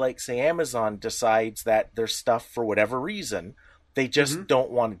it'll be like, say, Amazon decides that their stuff, for whatever reason, they just don't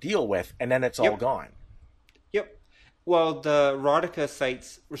want to deal with, and then it's all gone. Yep. Well, the erotica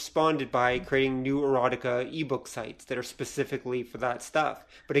sites responded by creating new erotica ebook sites that are specifically for that stuff.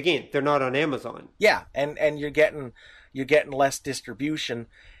 But again, they're not on Amazon. Yeah, and you're getting less distribution,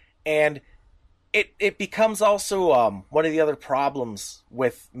 and it becomes also one of the other problems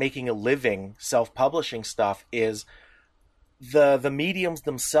with making a living self-publishing stuff is the mediums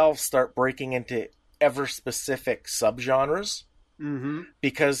themselves start breaking into ever specific subgenres.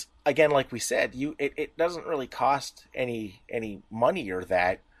 Because again, like we said, it doesn't really cost any money or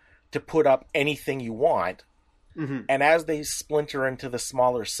that to put up anything you want. And as they splinter into the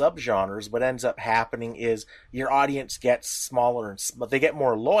smaller subgenres, what ends up happening is your audience gets smaller and they get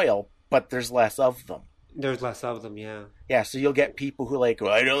more loyal, but there's less of them. There's less of them, yeah. Yeah, so you'll get people who like,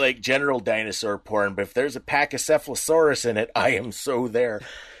 well, I don't like general dinosaur porn, but if there's a Pachycephalosaurus in it, I am so there.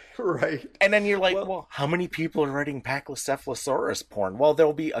 Right. And then you're like, well, how many people are writing Pachycephalosaurus porn? Well,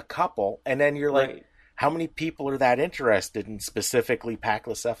 there'll be a couple. And then you're like, how many people are that interested in specifically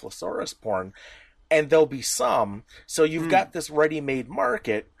Pachycephalosaurus porn? And there'll be some. So you've got this ready-made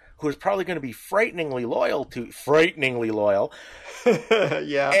market who is probably going to be frighteningly loyal.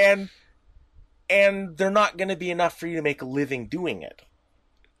 Yeah. And they're not going to be enough for you to make a living doing it.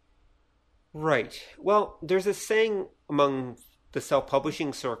 Right. Well, there's a saying among the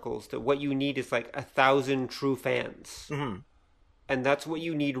self-publishing circles that what you need is like 1,000 true fans. And that's what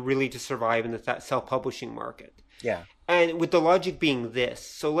you need really to survive in the self-publishing market. Yeah. And with the logic being this,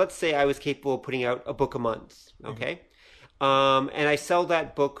 so let's say I was capable of putting out a book a month, okay? And I sell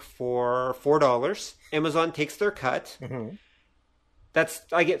that book for $4. Amazon takes their cut.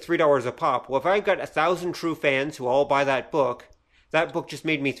 I get $3 a pop. Well, if I've got 1,000 true fans who all buy that book just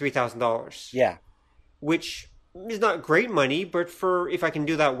made me $3,000. Yeah. Which is not great money, but if I can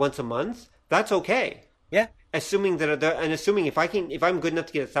do that once a month, that's okay. Yeah. Assuming if I'm good enough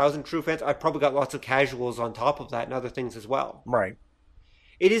to get 1,000 true fans, I've probably got lots of casuals on top of that and other things as well. Right.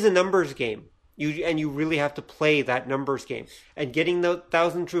 It is a numbers game. You really have to play that numbers game. And getting the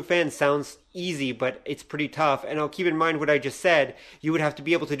 1,000 true fans sounds easy, but it's pretty tough. And I'll keep in mind what I just said. You would have to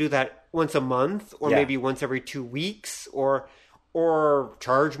be able to do that once a month, or maybe once every 2 weeks, or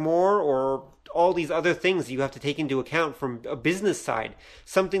charge more, or all these other things you have to take into account from a business side.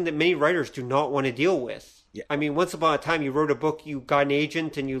 Something that many writers do not want to deal with. Yeah. I mean, once upon a time, you wrote a book, you got an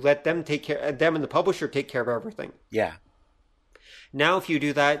agent, and you let them them and the publisher take care of everything. Yeah. Now, if you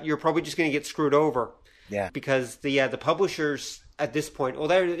do that, you're probably just going to get screwed over. Yeah. Because the publishers at this point,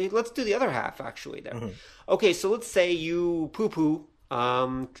 let's do the other half actually there. Okay, so let's say you poo-poo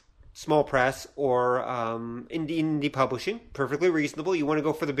small press or indie publishing, perfectly reasonable. You want to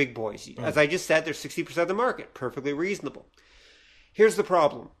go for the big boys. As I just said, they're 60% of the market, perfectly reasonable. Here's the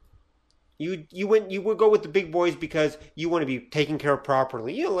problem. You would go with the big boys because you want to be taken care of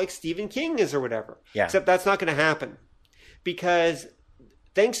properly, like Stephen King is or whatever. Yeah. Except that's not going to happen. Because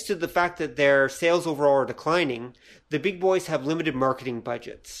thanks to the fact that their sales overall are declining, the big boys have limited marketing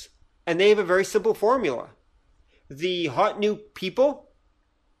budgets. And they have a very simple formula. The hot new people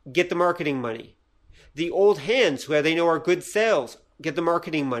get the marketing money. The old hands, who they know are good sales, get the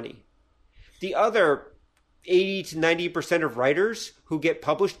marketing money. The other 80 to 90% of writers who get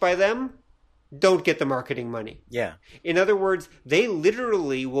published by them don't get the marketing money. Yeah. In other words, they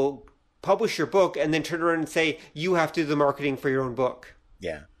literally will publish your book and then turn around and say, you have to do the marketing for your own book.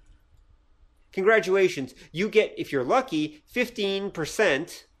 Yeah. Congratulations. You get, if you're lucky,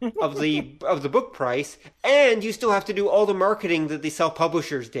 15% of the book price, and you still have to do all the marketing that the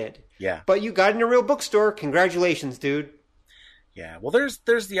self-publishers did. Yeah. But you got in a real bookstore. Congratulations, dude. Yeah. Well,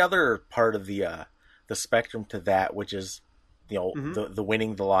 there's the other part of the spectrum to that, which is, the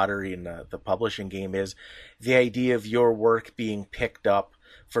winning the lottery in the publishing game, is the idea of your work being picked up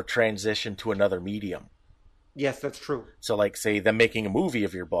for transition to another medium. Yes, that's true. So, like, say, them making a movie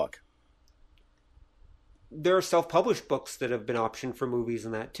of your book. there are self-published books that have been optioned for movies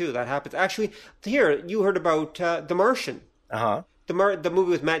and that too. That happens. Actually, here, you heard about The Martian. Uh-huh. The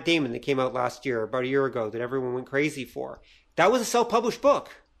movie with Matt Damon that came out last year, about a year ago, that everyone went crazy for. That was a self-published book.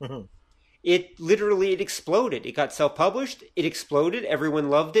 Mm-hmm. It exploded. It got self-published. It exploded. Everyone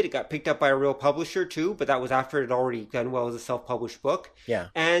loved it. It got picked up by a real publisher too, but that was after it had already done well as a self-published book. Yeah.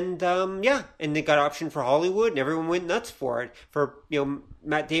 And and it got optioned for Hollywood, and everyone went nuts for it. For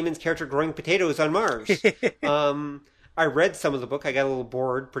Matt Damon's character growing potatoes on Mars. I read some of the book. I got a little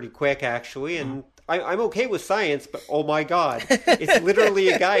bored pretty quick, actually, and I'm okay with science, but oh my god, it's literally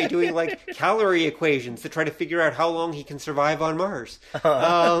a guy doing like calorie equations to try to figure out how long he can survive on Mars.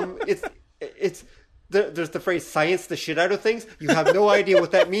 There's the phrase "science the shit out of things." You have no idea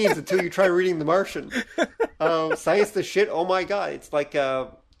what that means until you try reading The Martian. Science the shit. Oh my god, it's like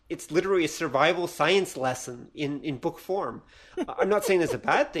it's literally a survival science lesson in book form. I'm not saying it's a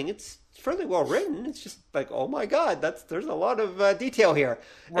bad thing. It's fairly well written. It's just like, oh my god, there's a lot of detail here.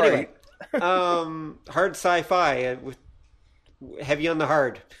 Right. Anyway, hard sci-fi with heavy on the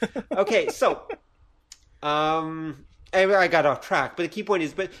hard. Okay, so I got off track, but the key point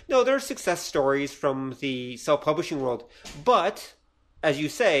is, there are success stories from the self-publishing world. But as you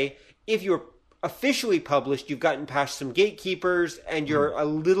say, if you're officially published, you've gotten past some gatekeepers, and you're a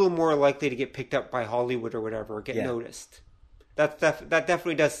little more likely to get picked up by Hollywood or whatever, or get noticed. That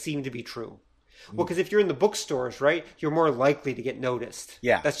definitely does seem to be true. Well, because if you're in the bookstores, right, you're more likely to get noticed.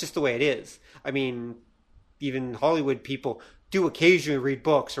 Yeah. That's just the way it is. I mean, even Hollywood people do occasionally read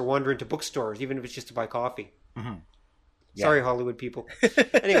books or wander into bookstores, even if it's just to buy coffee. Mm-hmm. Yeah. Sorry, Hollywood people.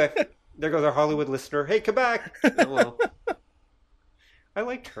 Anyway, there goes our Hollywood listener. Hey, come back. Oh, well. I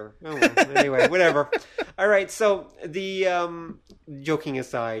liked her. Oh, well. Anyway, whatever. All right, so the joking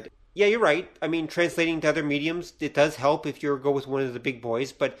aside, yeah, you're right. I mean, translating to other mediums, it does help if you go with one of the big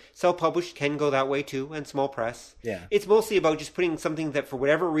boys, but self-published can go that way too, and small press. Yeah. It's mostly about just putting something that for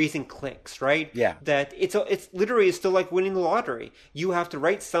whatever reason clicks, right? Yeah. That it's literally is still like winning the lottery. You have to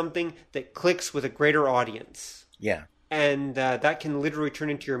write something that clicks with a greater audience. Yeah. And that can literally turn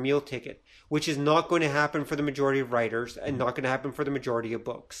into your meal ticket, which is not going to happen for the majority of writers and not going to happen for the majority of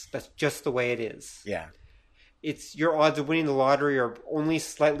books. That's just the way it is. Yeah. It's your odds of winning the lottery are only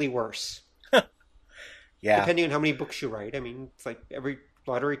slightly worse. Yeah. Depending on how many books you write. I mean, it's like every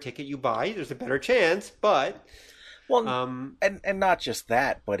lottery ticket you buy, there's a better chance, but... Well, and not just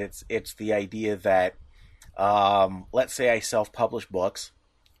that, but it's the idea that, let's say I self-publish books,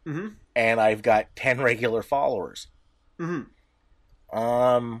 and I've got 10 regular followers.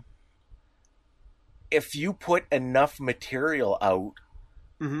 Mm-hmm. If you put enough material out,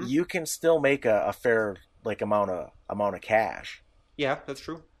 you can still make a fair amount of cash. Yeah, that's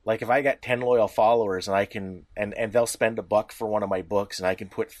true. Like if I got 10 loyal followers and I can and they'll spend $1 for one of my books and I can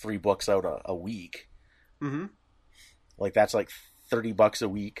put 3 books out a week. Mm-hmm. Like that's like $30 a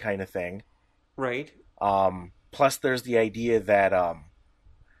week kind of thing. Right. Plus there's the idea that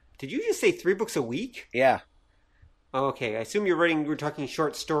Did you just say 3 books a week? Yeah. Oh, okay, I assume we're talking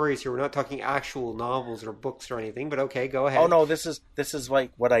short stories here. We're not talking actual novels or books or anything, but okay, go ahead. Oh no, this is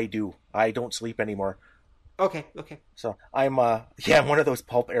like what I do. I don't sleep anymore. Okay. So I'm I'm one of those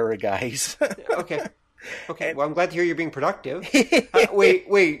pulp era guys. Okay. Well, I'm glad to hear you're being productive.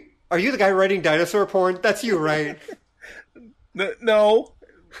 Wait. Are you the guy writing dinosaur porn? That's you, right? No.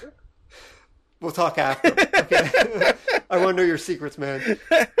 We'll talk after. Okay. I want to know your secrets, man.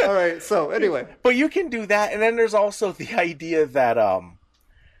 All right. So anyway, but you can do that, and then there's also the idea that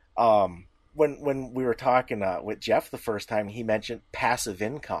when we were talking with Jeff the first time, he mentioned passive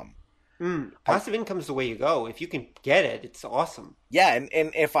income. Passive income is the way you go. If you can get it, it's awesome. Yeah, and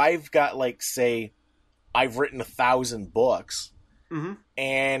if I've got say I've written 1,000 books,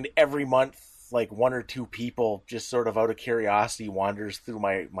 and every month 1 or 2 people just sort of out of curiosity wanders through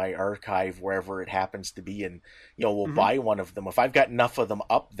my archive wherever it happens to be, and will buy one of them. If I've got enough of them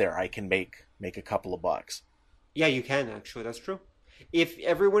up there, I can make a couple of bucks. Yeah, you can actually. That's true. If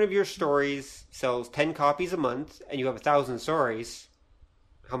every one of your stories sells 10 copies a month and you have 1,000 stories,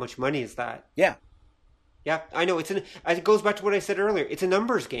 how much money is that? Yeah. Yeah, I know. It goes back to what I said earlier. It's a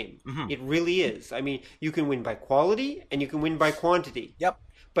numbers game. It really is. I mean, you can win by quality and you can win by quantity. Yep.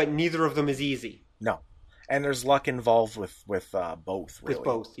 But neither of them is easy. No. And there's luck involved with both, really. With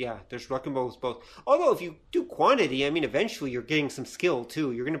both, yeah. There's luck involved with both. Although if you do quantity, I mean, eventually you're getting some skill,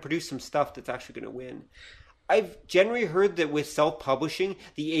 too. You're going to produce some stuff that's actually going to win. I've generally heard that with self-publishing,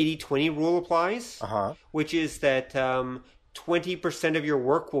 the 80-20 rule applies, which is that 20% of your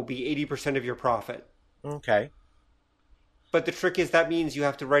work will be 80% of your profit. Okay. But the trick is that means you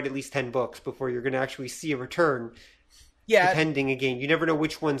have to write at least 10 books before you're going to actually see a return. Yeah. Depending, again, you never know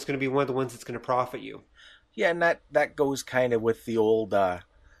which one's going to be one of the ones that's going to profit you. Yeah, and that goes kind of with the old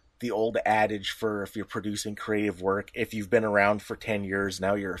adage for if you're producing creative work, if you've been around for 10 years,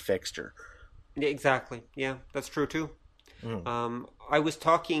 now you're a fixture. Yeah, exactly. Yeah, that's true too. Mm. I was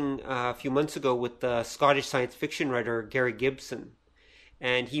talking a few months ago with the Scottish science fiction writer Gary Gibson,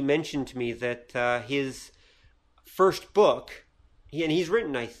 and he mentioned to me that his first book, and he's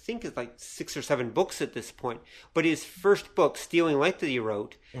written, I think, it's like 6 or 7 books at this point, but his first book, Stealing Light, that he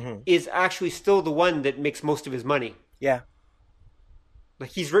wrote, is actually still the one that makes most of his money. Yeah.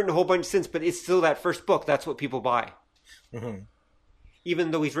 Like, he's written a whole bunch since, but it's still that first book. That's what people buy. Mm-hmm.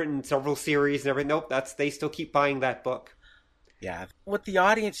 Even though he's written several series and everything, nope, they still keep buying that book. Yeah. With the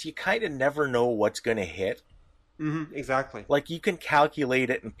audience, you kind of never know what's going to hit. Mm-hmm, exactly. Like, you can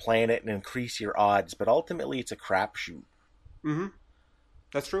calculate it and plan it and increase your odds, but ultimately it's a crapshoot. Mm-hmm.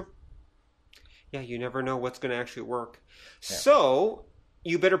 That's true. Yeah, you never know what's going to actually work. Yeah. So,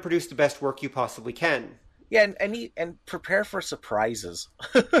 you better produce the best work you possibly can. Yeah, and prepare for surprises.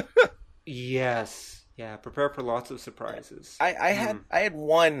 Yes. Yeah, prepare for lots of surprises. I had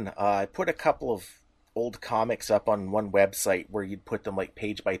one. I put a couple of old comics up on one website where you'd put them like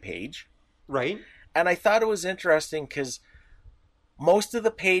page by page. Right. And I thought it was interesting because most of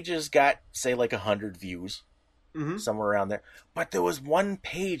the pages got, say, like 100 views. Mm-hmm. Somewhere around there. But there was one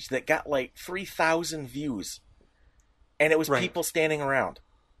page that got like 3,000 views. And it was people standing around.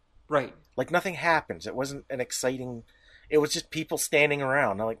 Right. Like nothing happens. It wasn't an exciting... It was just people standing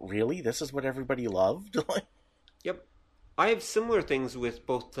around. I'm like, really? This is what everybody loved? Yep. I have similar things with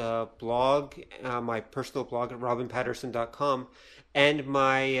both the blog, my personal blog at robinpatterson.com, and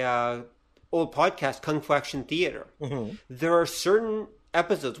my old podcast, Kung Fu Action Theater. Mm-hmm. There are certain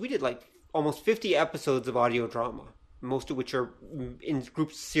episodes. We did like almost 50 episodes of audio drama, most of which are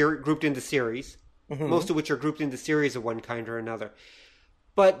grouped into series, most of which are grouped into series of one kind or another.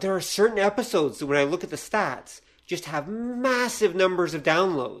 But there are certain episodes that when I look at the stats, just have massive numbers of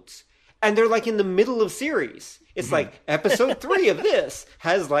downloads. And they're like in the middle of series. It's like episode 3 of this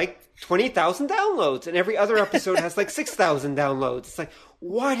has like 20,000 downloads, and every other episode has like 6,000 downloads. It's like,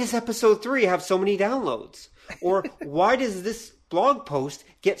 why does episode 3 have so many downloads? Or why does this blog post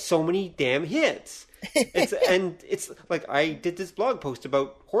get so many damn hits? It's like, I did this blog post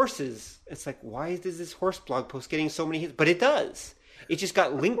about horses. It's like, why is this horse blog post getting so many hits? But it does. It just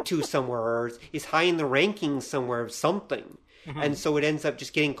got linked to somewhere, or is high in the rankings somewhere of something. And so it ends up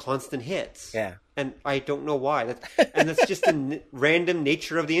just getting constant hits. Yeah. And I don't know why. That's just the random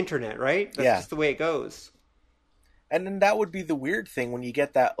nature of the internet, right? That's just the way it goes. And then that would be the weird thing when you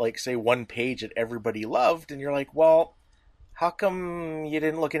get that, like, say, one page that everybody loved, and you're like, well, how come you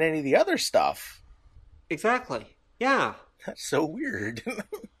didn't look at any of the other stuff? Exactly. Yeah. That's so weird.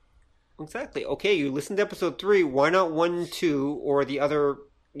 Exactly. Okay, you listened to episode 3. Why not 1, 2, or the other,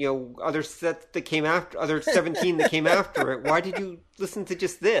 other set that came after, other 17 that came after it? Why did you listen to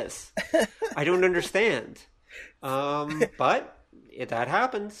just this? I don't understand. But that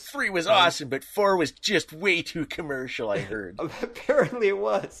happens. 3 was awesome, but 4 was just way too commercial, I heard. Apparently it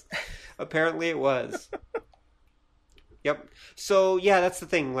was. Yep. So, yeah, that's the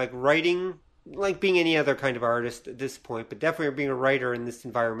thing. Like, writing, like being any other kind of artist at this point, but definitely being a writer in this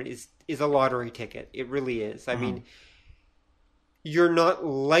environment is a lottery ticket. It really is. I mean, you're not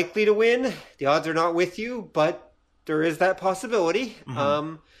likely to win. The odds are not with you, but there is that possibility.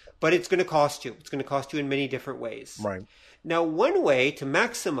 But it's going to cost you. It's going to cost you in many different ways. Right. Now, one way to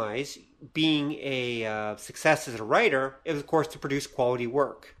maximize being a success as a writer is, of course, to produce quality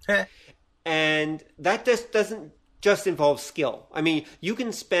work. And that just doesn't just involve skill. I mean, you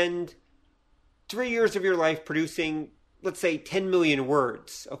can spend 3 years of your life producing, let's say, 10 million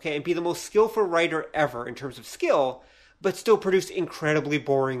words, okay, and be the most skillful writer ever in terms of skill, but still produce incredibly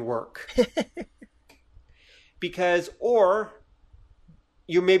boring work. Or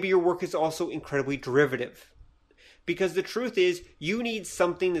maybe your work is also incredibly derivative. Because the truth is, you need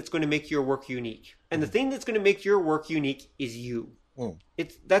something that's going to make your work unique. And the thing that's going to make your work unique is you.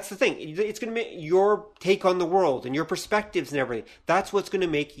 That's the thing. It's going to make your take on the world and your perspectives and everything. That's what's going to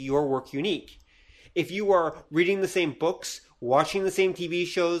make your work unique. If you are reading the same books, watching the same TV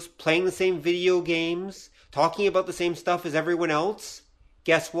shows, playing the same video games, talking about the same stuff as everyone else,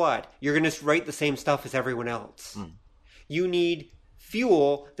 guess what? You're going to write the same stuff as everyone else. You need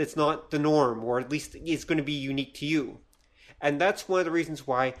fuel that's not the norm, or at least is going to be unique to you. And that's one of the reasons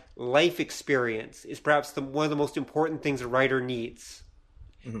why life experience is perhaps one of the most important things a writer needs.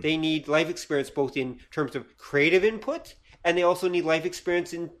 They need life experience both in terms of creative input, and they also need life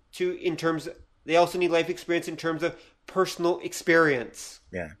experience in terms of personal experience.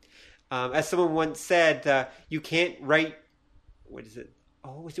 Yeah. As someone once said, you can't write. What is it?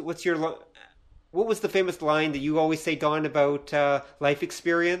 Oh, what's your? what was the famous line that you always say, Don, about life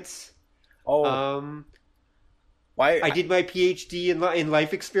experience? Oh, why? I did my PhD in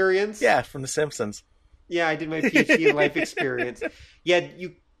life experience. Yeah, from The Simpsons. Yeah, I did my PhD in life experience. Yeah,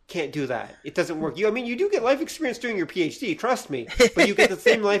 you can't do that. It doesn't work. You do get life experience doing your PhD, trust me. But you get the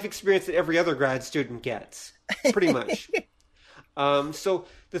same life experience that every other grad student gets, pretty much. So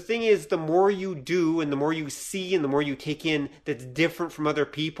the thing is, the more you do and the more you see and the more you take in that's different from other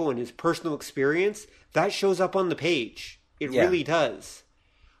people and his personal experience, that shows up on the page. It really does.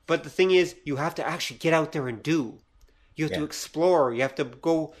 But the thing is, you have to actually get out there and do. You have to explore. You have to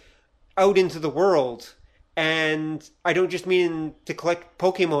go out into the world. And I don't just mean to collect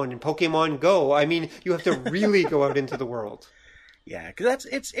Pokemon in Pokemon Go. I mean, you have to really go out into the world. Yeah, because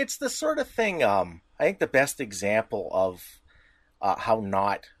it's the sort of thing. I think the best example of how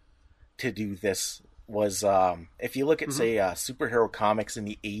not to do this was if you look at say superhero comics in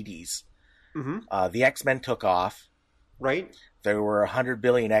the 80s. The X-Men took off. Right. There were 100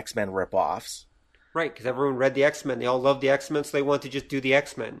 billion X-Men ripoffs. Right, because everyone read the X-Men. They all loved the X-Men, so they wanted to just do the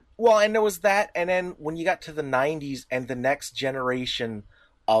X-Men. Well, and there was that, and then when you got to the 90s and the next generation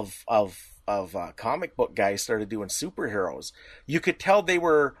of comic book guys started doing superheroes, you could tell they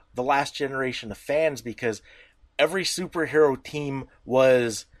were the last generation of fans because every superhero team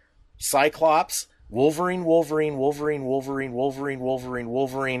was Cyclops, Wolverine,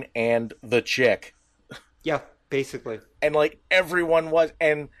 and the Chick. Yeah, basically. And like everyone was,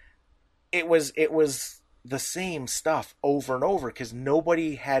 and it was the same stuff over and over because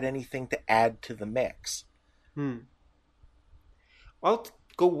nobody had anything to add to the mix. I'll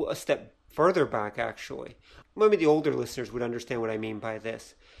go a step further back, actually. Maybe the older listeners would understand what I mean by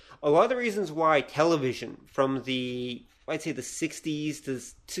this. A lot of the reasons why television from the, I'd say the 60s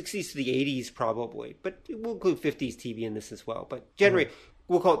to the 80s probably, but we'll include 50s TV in this as well, but generally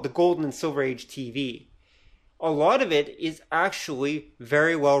we'll call it the golden and silver age TV. A lot of it is actually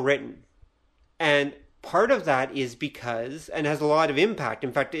very well written. And part of that is because, and has a lot of impact.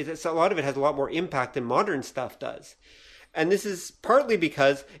 In fact, a lot of it has a lot more impact than modern stuff does. And this is partly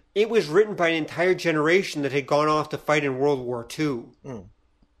because it was written by an entire generation that had gone off to fight in World War II.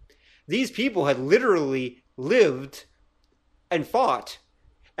 These people had literally lived and fought.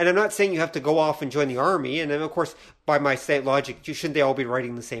 And I'm not saying you have to go off and join the army. And then, of course, by my same logic, shouldn't they all be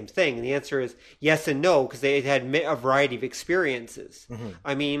writing the same thing? And the answer is yes and no, because they had a variety of experiences.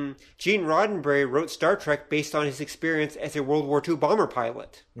 I mean, Gene Roddenberry wrote Star Trek based on his experience as a World War II bomber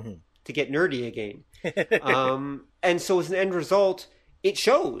pilot, to get nerdy again. And so as an end result, it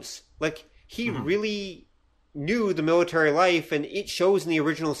shows. Like, he really knew the military life, and it shows in the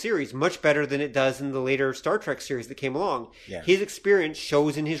original series much better than it does in the later Star Trek series that came along. His experience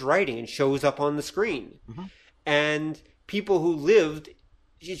shows in his writing and shows up on the screen. And people who lived,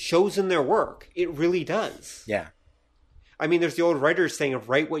 it shows in their work. It really does. I mean, there's the old writer's saying of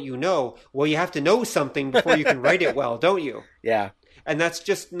write what you know. Well, you have to know something before you can write it well, don't you? And that's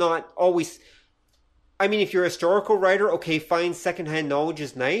just not always... I mean, if you're a historical writer, okay, fine, secondhand knowledge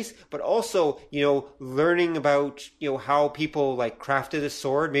is nice, but also, learning about, how people like crafted a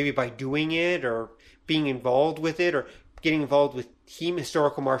sword, maybe by doing it or being involved with it or getting involved with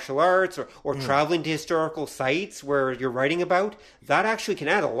historical martial arts or traveling to historical sites where you're writing about, that actually can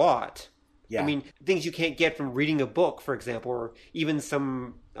add a lot. I mean, things you can't get from reading a book, for example, or even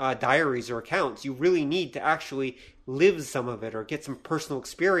some diaries or accounts. You really need to actually live some of it or get some personal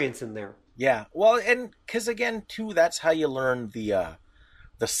experience in there. Well, and because again, too, that's how you learn the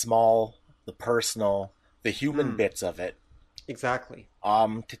small, the personal, the human bits of it. Exactly.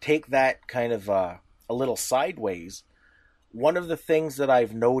 To take that kind of a little sideways, one of the things that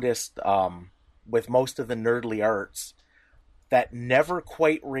I've noticed with most of the nerdly arts that never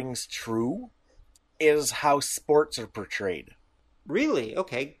quite rings true is how sports are portrayed. Really?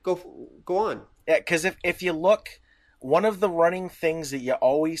 Okay, go on. Yeah, because if you look, one of the running things that you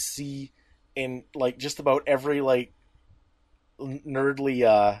always see in like just about every like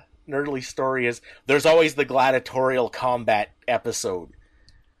nerdly story is there's always the gladiatorial combat episode.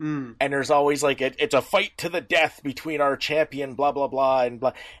 And there's always like it's a fight to the death between our champion, blah blah blah and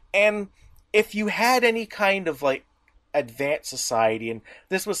blah. And if you had any kind of like advanced society, and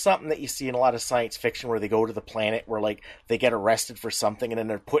this was something that you see in a lot of science fiction where they go to the planet where like they get arrested for something and then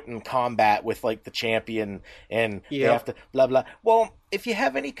they're put in combat with like the champion and they have to blah blah. Well, if you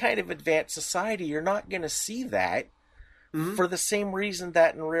have any kind of advanced society, you're not going to see that for the same reason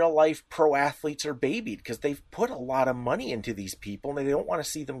that in real life pro athletes are babied, because they've put a lot of money into these people and they don't want to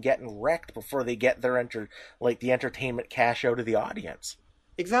see them getting wrecked before they get their the entertainment cash out of the audience.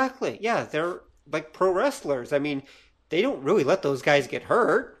 Exactly. Yeah, they're like pro wrestlers. I mean, they don't really let those guys get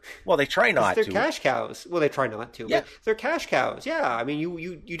hurt. Well, they try not They're to. cash cows. Well, they try not to. Yeah. But they're cash cows. Yeah. I mean,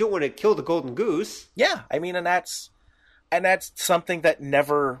 you don't want to kill the golden goose. Yeah, I mean, and that's something that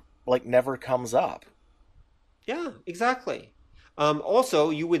never comes up. Yeah, exactly.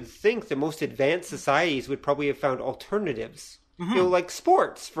 Also, you would think the most advanced societies would probably have found alternatives. Like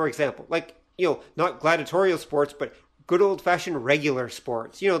sports, for example. Like, not gladiatorial sports, but good old-fashioned regular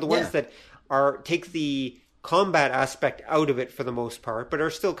sports. The ones that take the combat aspect out of it for the most part, but are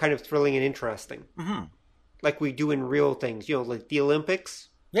still kind of thrilling and interesting. Mm-hmm. Like we do in real things, like the Olympics.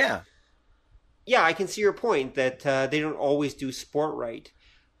 Yeah. Yeah, I can see your point that they don't always do sport right.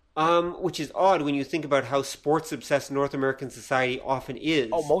 Which is odd when you think about how sports-obsessed North American society often is.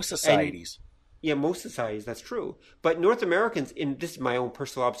 Oh, most societies. Most societies, that's true. But North Americans, and this is my own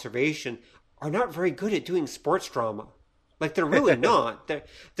personal observation, are not very good at doing sports drama. Like, they're really not.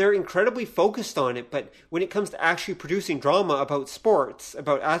 They're incredibly focused on it, but when it comes to actually producing drama about sports,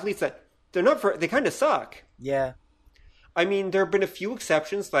 about athletes, they kind of suck. Yeah. I mean, there have been a few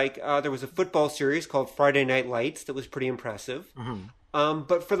exceptions, like there was a football series called Friday Night Lights that was pretty impressive. Mm-hmm.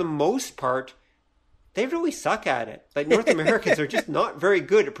 But for the most part, they really suck at it. Like, North Americans are just not very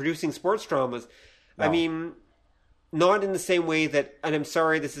good at producing sports dramas. No. I mean, not in the same way that, and I'm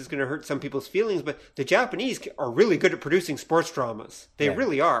sorry this is going to hurt some people's feelings, but the Japanese are really good at producing sports dramas. They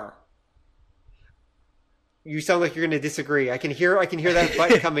really are. You sound like you're going to disagree. I can hear that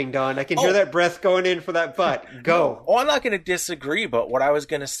butt coming, Don. I can hear that breath going in for that butt. Go. Oh, I'm not going to disagree, but what I was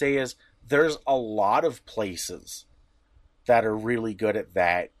going to say is there's a lot of places that are really good at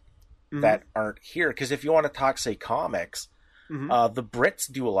that that aren't here. Because if you want to talk, say, comics, the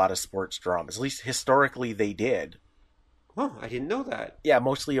Brits do a lot of sports dramas. At least historically they did. Oh, I didn't know that. Yeah,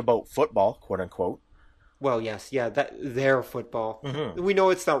 mostly about football, quote unquote. Well, yes, yeah, their football. Mm-hmm. We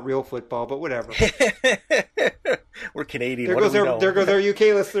know it's not real football, but whatever. We're Canadian. There goes our UK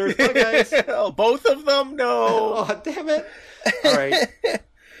listeners. Bye, guys. Oh, both of them? No. Oh, damn it. All right.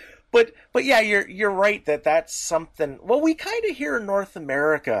 But yeah, you're right that's something. Well, we kind of here in North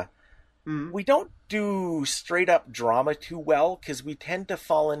America, we don't do straight up drama too well because we tend to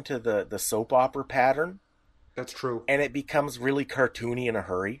fall into the soap opera pattern. That's true. And it becomes really cartoony in a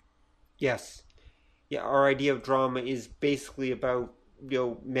hurry. Yes. Yeah, our idea of drama is basically about,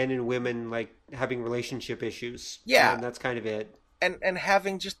 men and women, like, having relationship issues. Yeah. And that's kind of it. And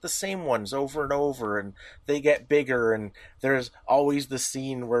having just the same ones over and over, and they get bigger, and there's always the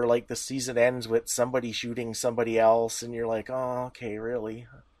scene where, like, the season ends with somebody shooting somebody else, and you're like, oh, okay, really?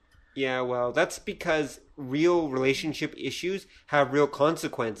 Yeah, well, that's because real relationship issues have real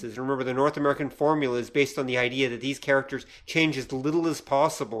consequences. Remember, the North American formula is based on the idea that these characters change as little as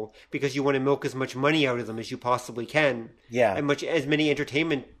possible because you want to milk as much money out of them as you possibly can. Yeah. And as many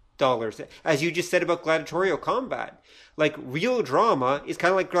entertainment dollars. As you just said about gladiatorial combat. Like, real drama is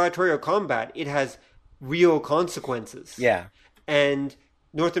kind of like gladiatorial combat. It has real consequences. Yeah. And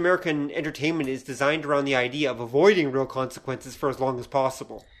North American entertainment is designed around the idea of avoiding real consequences for as long as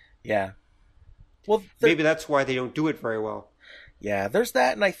possible. Yeah. Well, maybe that's why they don't do it very well. Yeah, there's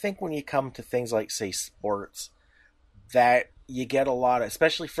that, and I think when you come to things like, say, sports, that you get a lot of,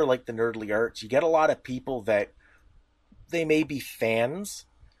 especially for, like, the nerdly arts, you get a lot of people that they may be fans,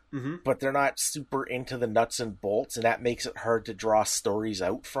 but they're not super into the nuts and bolts, and that makes it hard to draw stories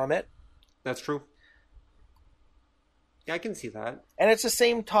out from it. That's true. Yeah, I can see that. And it's the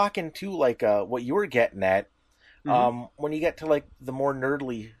same talking, too, like what you were getting at. When you get to, like, the more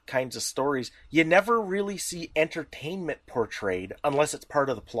nerdly kinds of stories, you never really see entertainment portrayed unless it's part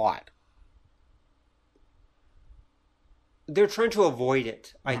of the plot. They're trying to avoid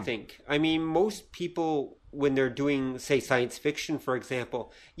it, I think. I mean, most people, when they're doing, say, science fiction, for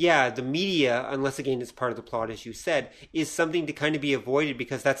example, the media, unless, again, it's part of the plot, as you said, is something to kind of be avoided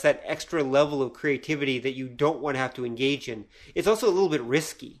because that's that extra level of creativity that you don't want to have to engage in. It's also a little bit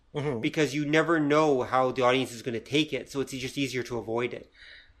risky because you never know how the audience is going to take it, so it's just easier to avoid it.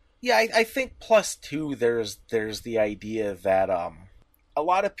 Yeah, I think plus, too, there's the idea that a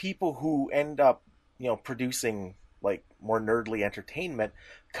lot of people who end up, producing, like, more nerdly entertainment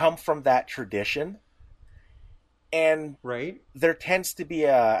come from that tradition. And there tends to be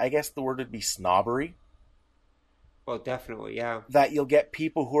I guess the word would be snobbery. Well, definitely, yeah. That you'll get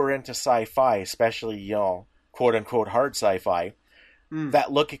people who are into sci-fi, especially, quote unquote hard sci-fi,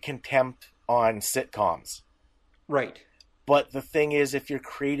 that look at contempt on sitcoms. Right. But the thing is, if you're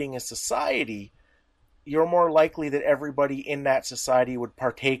creating a society, you're more likely that everybody in that society would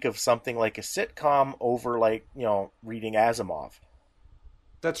partake of something like a sitcom over, like, reading Asimov.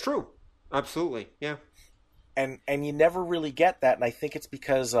 That's true. Absolutely, yeah. And you never really get that, and I think it's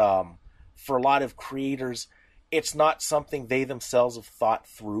because for a lot of creators, it's not something they themselves have thought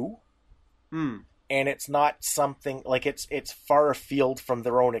through. Mm. And it's not something like it's far afield from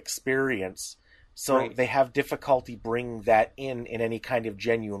their own experience. So Right. they have difficulty bringing that in any kind of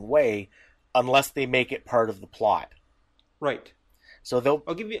genuine way unless they make it part of the plot. Right. So they'll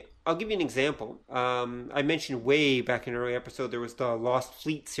I'll give you an example. I mentioned way back in an early episode there was the Lost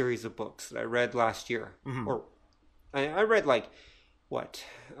Fleet series of books that I read last year. Mhm. Or I read like what?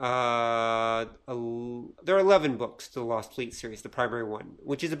 There are 11 books to the Lost Fleet series, the primary one,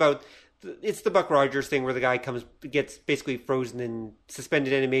 which is about it's the Buck Rogers thing where the guy gets basically frozen in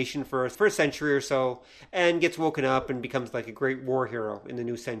suspended animation for a century or so and gets woken up and becomes like a great war hero in the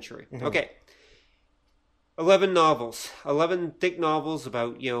new century. Mhm. Okay. 11 novels, 11 thick novels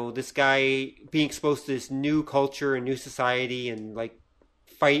about, this guy being exposed to this new culture and new society and like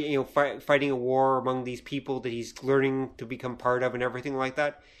fighting a war among these people that he's learning to become part of and everything like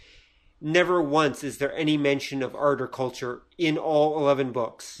that. Never once is there any mention of art or culture in all 11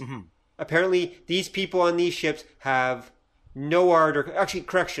 books. Mhm. Apparently, these people on these ships have no art, or actually,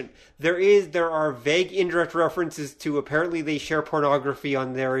 correction. There are vague indirect references to apparently they share pornography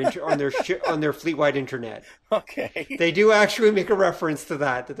on their on their fleet-wide internet. Okay. They do actually make a reference to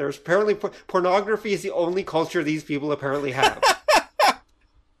that there's apparently pornography is the only culture these people apparently have.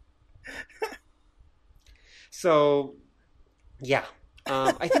 So, yeah.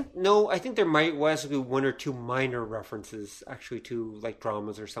 I think there might also be one or two minor references actually to like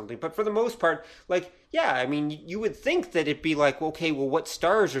dramas or something, but for the most part, like, yeah, I mean, you would think that it'd be like, okay, well, what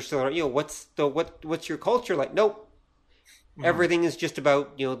stars are still, what's your culture like? Nope. Mm-hmm. Everything is just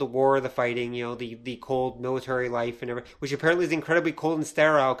about, the war, the fighting, the cold military life and everything, which apparently is incredibly cold and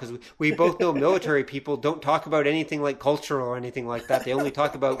sterile because we both know military people don't talk about anything like culture or anything like that. They only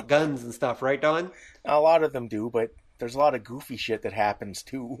talk about guns and stuff, right, Don? A lot of them do, but there's a lot of goofy shit that happens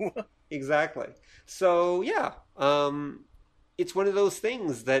too. Exactly. So yeah, it's one of those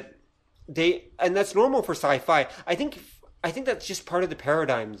things that and that's normal for sci-fi. I think that's just part of the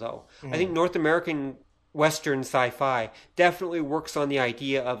paradigm, though. Mm-hmm. I think North American Western sci-fi definitely works on the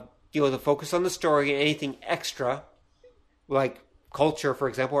idea of the focus on the story, and anything extra, like culture, for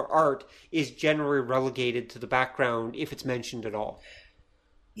example, or art, is generally relegated to the background if it's mentioned at all.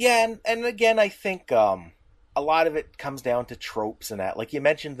 Yeah, and again, I think a lot of it comes down to tropes and that. Like you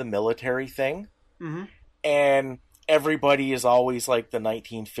mentioned the military thing, mm-hmm. and everybody is always like the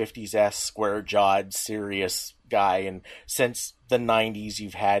 1950s square-jawed, serious guy. And since the 90s,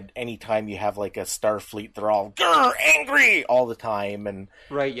 you've had, anytime you have like a Starfleet, they're all angry all the time and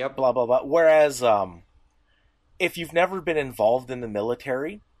right, yep, blah blah blah. Whereas, if you've never been involved in the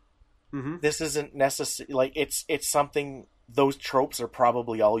military, mm-hmm. this isn't necessary. Like it's something. Those tropes are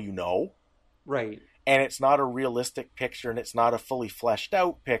probably all you know. Right. And it's not a realistic picture, and it's not a fully fleshed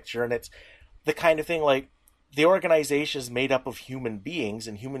out picture, and it's the kind of thing like the organization is made up of human beings,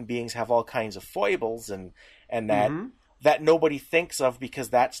 and human beings have all kinds of foibles and that mm-hmm. that nobody thinks of because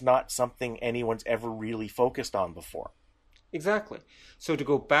that's not something anyone's ever really focused on before. Exactly. So to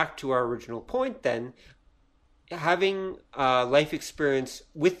go back to our original point then, having life experience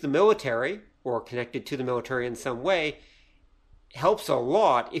with the military or connected to the military in some way helps a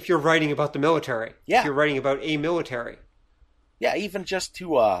lot if you're writing about the military. Yeah. If you're writing about a military. Yeah, even just to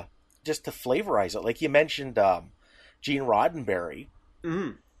flavorize it. Like you mentioned Gene Roddenberry. Mm-hmm.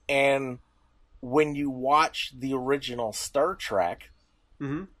 And when you watch the original Star Trek,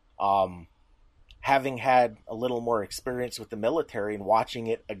 mm-hmm. Having had a little more experience with the military and watching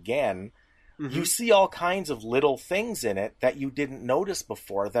it again, mm-hmm. you see all kinds of little things in it that you didn't notice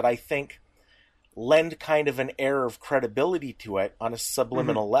before that I think lend kind of an air of credibility to it on a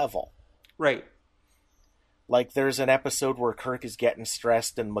subliminal mm-hmm. level. Right. Like there's an episode where Kirk is getting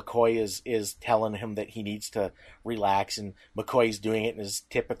stressed and McCoy is telling him that he needs to relax, and McCoy's doing it in his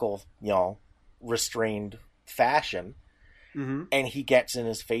typical, restrained fashion. Mm-hmm. And he gets in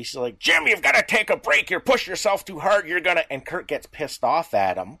his face, he's like, Jim, you've got to take a break. You're pushing yourself too hard. You're going to... And Kirk gets pissed off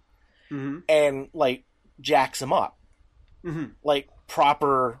at him mm-hmm. and, like, jacks him up. Mm-hmm. Like,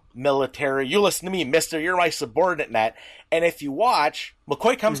 proper military, you listen to me, mister, you're my subordinate in that. And if you watch,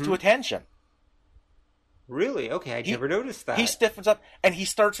 McCoy comes mm-hmm. to attention. Really? Okay, I never noticed that. He stiffens up, and he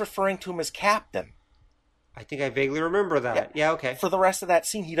starts referring to him as Captain. I think I vaguely remember that. Yeah, okay. For the rest of that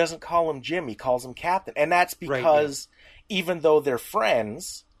scene, he doesn't call him Jim, he calls him Captain. And that's because even though they're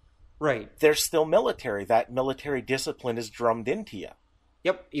friends, right, they're still military. That military discipline is drummed into you.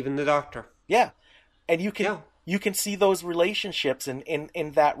 Yep, even the Doctor. Yeah. And you can see those relationships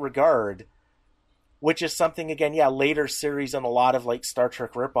in that regard, which is something, again, later series and a lot of like Star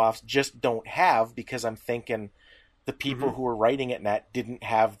Trek ripoffs just don't have, because I'm thinking the people mm-hmm. who were writing it in that didn't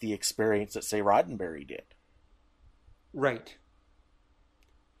have the experience that, say, Roddenberry did. Right.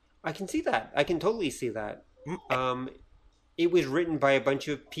 I can see that. I can totally see that. It was written by a bunch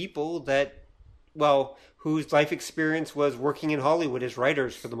of people that, well, whose life experience was working in Hollywood as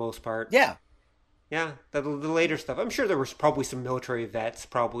writers for the most part. Yeah. Yeah, the later stuff. I'm sure there was probably some military vets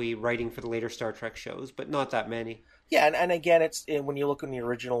probably writing for the later Star Trek shows, but not that many. Yeah, and again, when you look when the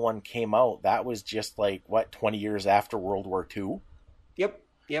original one came out, that was just 20 years after World War II? Yep.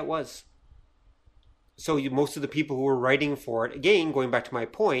 Yeah, it was. So most of the people who were writing for it, again, going back to my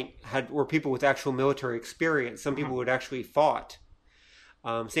point, were people with actual military experience. Some people who had actually fought.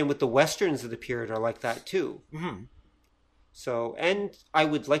 Same with the Westerns of the period are like that too. Mm-hmm. So, and I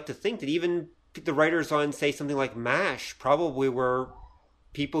would like to think that even the writers on, say, something like MASH probably were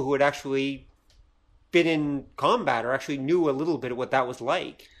people who had actually been in combat or actually knew a little bit of what that was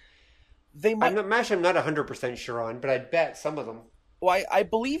like. MASH I'm not 100% sure on, but I'd bet some of them. Well, I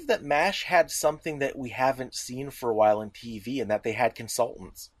believe that MASH had something that we haven't seen for a while in TV, and that they had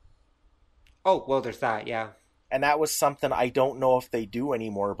consultants. Oh, well, there's that, yeah. And that was something I don't know if they do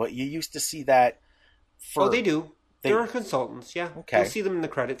anymore, but you used to see that Oh, they do. There are consultants, yeah. Okay. You'll see them in the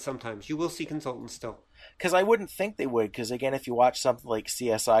credits sometimes. You will see consultants still. Because I wouldn't think they would, because again, if you watch something like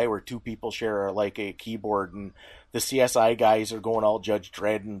CSI where two people share a keyboard and the CSI guys are going all Judge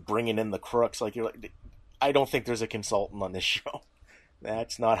Dredd and bringing in the crooks, I don't think there's a consultant on this show.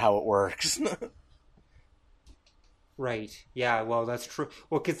 That's not how it works. Right. Yeah, well, that's true.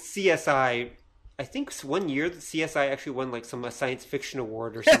 Well, because CSI, I think one year the CSI actually won a science fiction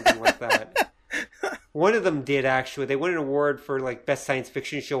award or something like that. One of them did, actually. They won an award for best science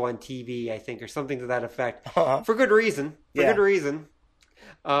fiction show on TV, I think, or something to that effect. Uh-huh. For good reason. Good reason.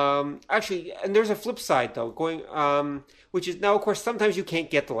 Actually, and there's a flip side though, which is now, of course, sometimes you can't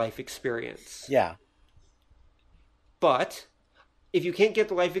get the life experience. Yeah. But if you can't get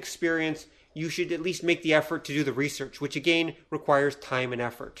the life experience, you should at least make the effort to do the research, which again requires time and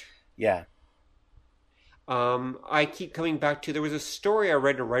effort. Yeah. I keep coming back to, there was a story I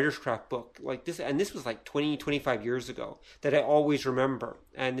read in a writer's craft book like this, and this was 20, 25 years ago, that I always remember.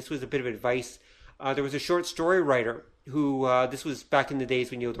 And this was a bit of advice. There was a short story writer who, this was back in the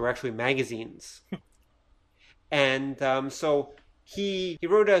days when there were actually magazines. And so he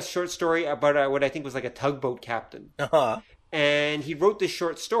wrote a short story about what I think was a tugboat captain. Uh-huh. And he wrote this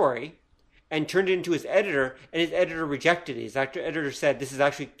short story and turned it into his editor, and his editor rejected it. His editor said, this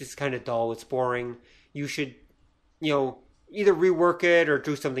is kind of dull, it's boring. You should, either rework it or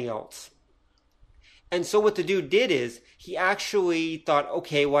do something else. And so what the dude did is, he actually thought,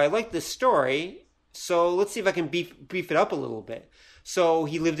 okay, well, I like this story, so let's see if I can beef it up a little bit. So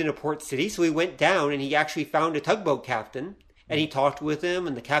he lived in a port city, so he went down and he actually found a tugboat captain, and he talked with him,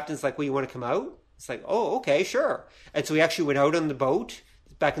 and the captain's like, well, you want to come out? It's like, oh, okay, sure. And so he actually went out on the boat.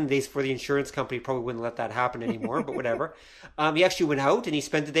 Back in the days before the insurance company probably wouldn't let that happen anymore, but whatever. He actually went out and he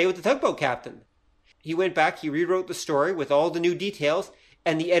spent the day with the tugboat captain. He went back, he rewrote the story with all the new details,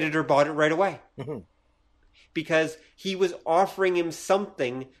 and the editor bought it right away. Mm-hmm. Because he was offering him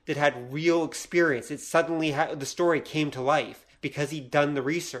something that had real experience. It suddenly, the story came to life because he'd done the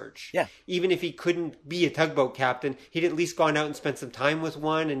research. Yeah. Even if he couldn't be a tugboat captain, he'd at least gone out and spent some time with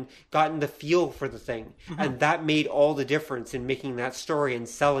one and gotten the feel for the thing. Mm-hmm. And that made all the difference in making that story and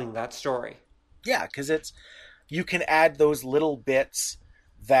selling that story. Yeah, because you can add those little bits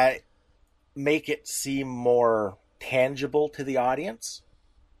that make it seem more tangible to the audience.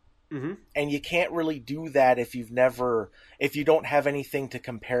 Mm-hmm. And you can't really do that if you don't have anything to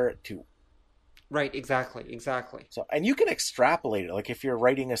compare it to. Right, exactly. So, and you can extrapolate it. If you're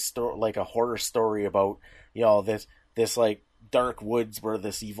writing a story, a horror story about, this dark woods where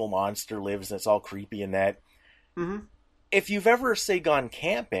this evil monster lives and it's all creepy and that. Mm-hmm. If you've ever, say, gone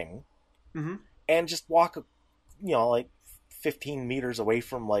camping mm-hmm. and just walk, 15 meters away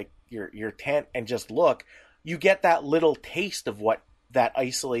from your tent and just look, you get that little taste of what that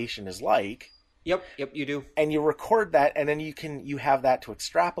isolation is like. Yep, you do. And you record that, and then you have that to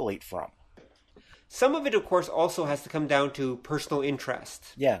extrapolate from. Some of it, of course, also has to come down to personal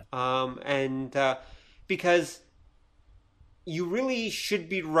interest. Yeah. Because you really should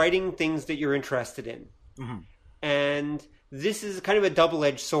be writing things that you're interested in. Mm-hmm. And this is kind of a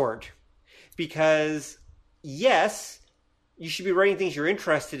double-edged sword. Because, yes, you should be writing things you're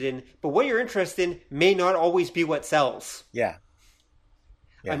interested in, but what you're interested in may not always be what sells. Yeah.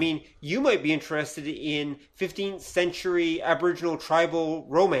 I mean, you might be interested in 15th century Aboriginal tribal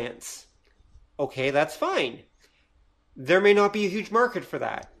romance. Okay, that's fine. There may not be a huge market for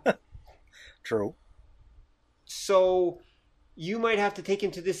that. True. So you might have to take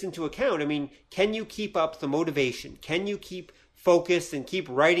this into account. I mean, can you keep up the motivation? Can you keep focused and keep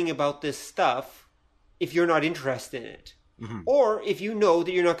writing about this stuff if you're not interested in it. Mm-hmm. Or if you know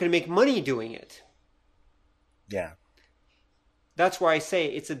that you're not going to make money doing it. Yeah. That's why I say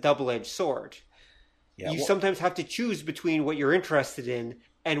it's a double-edged sword. Yeah, You sometimes have to choose between what you're interested in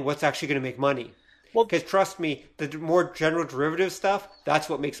and what's actually going to make money. Well, Because trust me, the more general derivative stuff, that's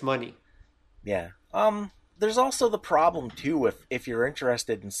what makes money. yeah. There's also the problem too if you're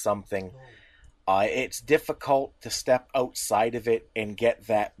interested in something, it's difficult to step outside of it and get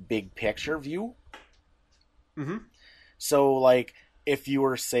that big picture view. Mm-hmm. So, like, if you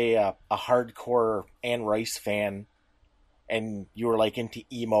were, say, a hardcore Anne Rice fan, and you were, like, into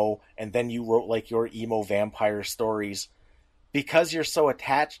emo, and then you wrote, like, your emo vampire stories, because you're so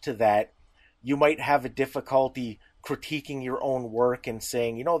attached to that, you might have a difficulty critiquing your own work and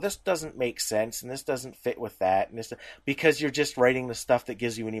saying, you know, this doesn't make sense, and this doesn't fit with that, and this, because you're just writing the stuff that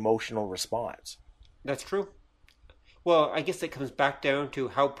gives you an emotional response. That's true. Well, I guess it comes back down to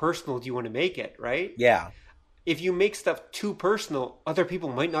how personal do you want to make it, right? Yeah. If you make stuff too personal, other people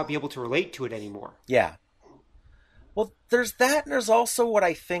might not be able to relate to it anymore. Yeah. Well, there's that, and there's also what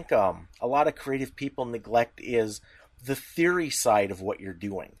I think a lot of creative people neglect is the theory side of what you're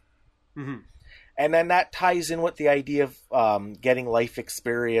doing. Mm-hmm. And then that ties in with the idea of getting life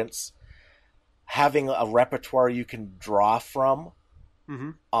experience, having a repertoire you can draw from,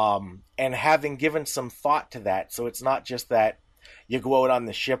 Mm-hmm. And having given some thought to that. So it's not just that you go out on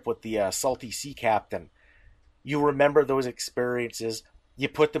the ship with the salty sea captain. You remember those experiences, you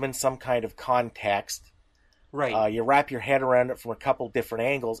put them in some kind of context, Right. you wrap your head around it from a couple different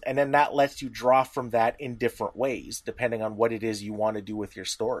angles, and then that lets you draw from that in different ways, depending on what it is you want to do with your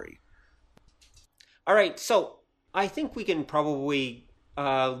story. All right, so I think we can probably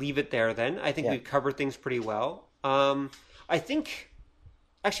leave it there then. I think Yeah. we've covered things pretty well. I think,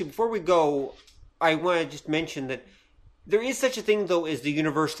 actually, before we go, I want to just mention that there is such a thing, though, as the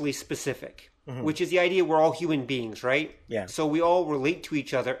universally specific, which is the idea we're all human beings, right? Yeah. So we all relate to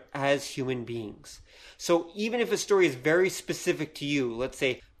each other as human beings. So even if a story is very specific to you, let's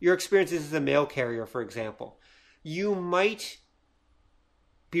say your experiences as a mail carrier, for example, you might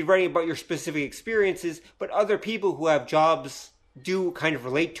be writing about your specific experiences, but other people who have jobs do kind of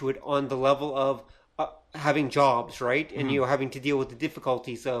relate to it on the level of having jobs, right? And you know, having to deal with the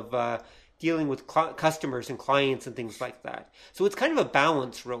difficulties of dealing with customers and clients and things like that. So it's kind of a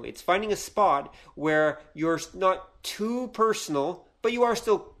balance, really. It's finding a spot where you're not too personal, but you are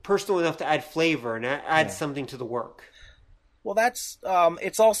still personal enough to add flavor and add something to the work. Well, that's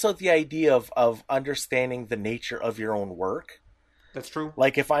it's also the idea of understanding the nature of your own work. That's true.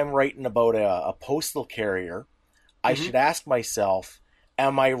 Like if I'm writing about a postal carrier, I should ask myself,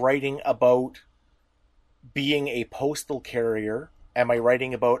 am I writing about being a postal carrier? Am I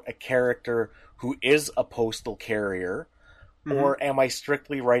writing about a character who is a postal carrier? Or am I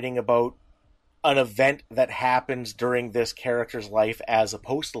strictly writing about an event that happens during this character's life as a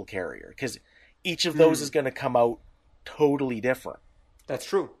postal carrier? Because each of those is going to come out totally different. That's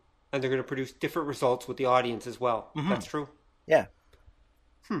true. And they're going to produce different results with the audience as well. That's true. Yeah.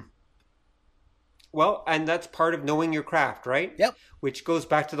 Well, and that's part of knowing your craft, right? Yep. Which goes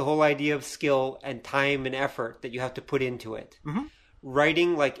back to the whole idea of skill and time and effort that you have to put into it.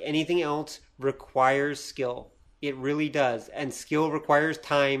 Writing, like anything else, requires skill. It really does. And skill requires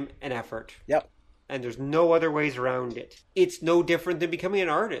time and effort. Yep. And there's no other ways around it. It's no different than becoming an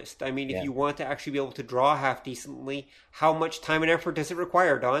artist. I mean, if Yeah. you want to actually be able to draw half decently, how much time and effort does it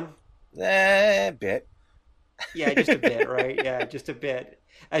require, Don? A bit. Yeah, just a bit, right? Yeah, just a bit.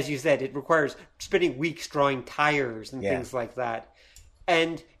 As you said, it requires spending weeks drawing tires and things like that.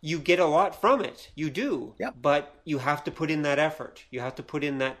 And you get a lot from it. You do. Yep. But you have to put in that effort. You have to put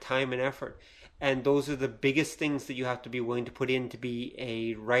in that time and effort. And those are the biggest things that you have to be willing to put in to be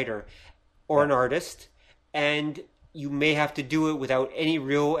a writer or an artist. And you may have to do it without any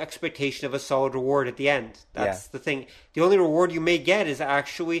real expectation of a solid reward at the end. That's the thing. The only reward you may get is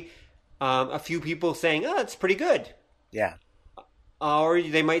actually a few people saying, oh, it's pretty good. Yeah. Or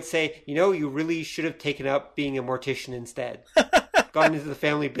they might say, you know, you really should have taken up being a mortician instead. Gone into the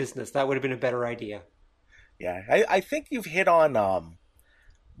family business. That would have been a better idea. Yeah. I think you've hit on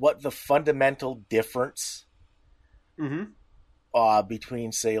what the fundamental difference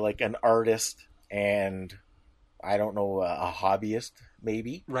between, say, like an artist and, I don't know, a hobbyist,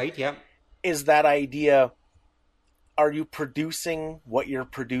 maybe. Right, yeah. Is that idea, are you producing what you're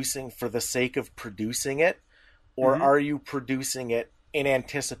producing for the sake of producing it? Or are you producing it in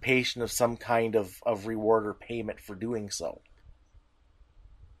anticipation of some kind of reward or payment for doing so?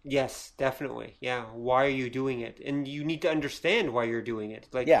 Yes, definitely. Yeah. Why are you doing it? And you need to understand why you're doing it.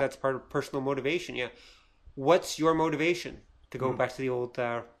 Like, that's part of personal motivation. Yeah. What's your motivation? To go back to the old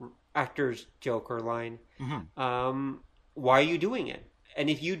actor's joke or line. Mm-hmm. Why are you doing it? And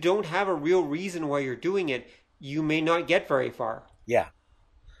if you don't have a real reason why you're doing it, you may not get very far. Yeah.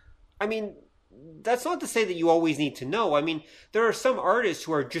 I mean, that's not to say that you always need to know. I mean, there are some artists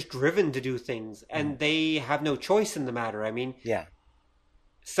who are just driven to do things and they have no choice in the matter. I mean, Yeah.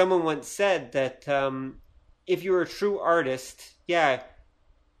 someone once said that if you're a true artist, yeah,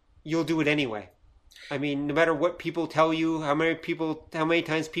 you'll do it anyway. I mean, no matter what people tell you, how many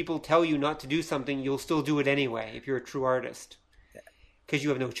times people tell you not to do something, you'll still do it anyway if you're a true artist. Because you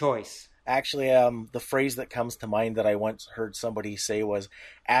have no choice. Actually, the phrase that comes to mind that I once heard somebody say was,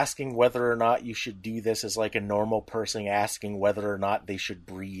 asking whether or not you should do this is like a normal person asking whether or not they should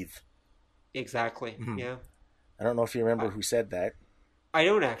breathe. Exactly, yeah. I don't know if you remember who said that. I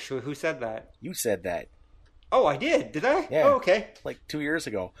don't actually. Who said that? You said that. Oh, I did. Did I? Yeah. Oh, okay. Like 2 years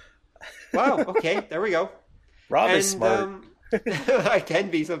ago. Wow, okay. There we go. Rob is smart. I can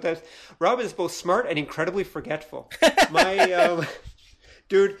be sometimes. Rob is both smart and incredibly forgetful.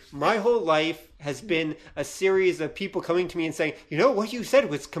 Dude, my whole life has been a series of people coming to me and saying, you know, what you said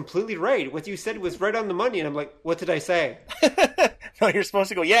was completely right. What you said was right on the money. And I'm like, what did I say? No, you're supposed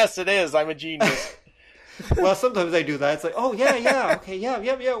to go, yes, it is. I'm a genius. Well, sometimes I do that. It's like, oh, yeah, okay, yeah,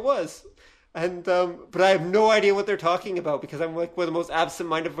 it was. And but I have no idea what they're talking about because I'm like one of the most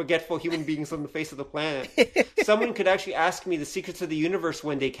absent-minded, forgetful human beings on the face of the planet. Someone could actually ask me the secrets of the universe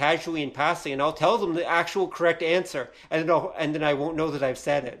one day, casually in passing, and I'll tell them the actual correct answer, and then I won't know that I've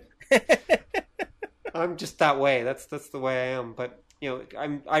said it. I'm just that way. That's the way I am. But you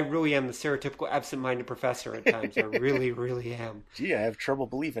know, I really am the stereotypical absent-minded professor at times. I really, really am. Gee, I have trouble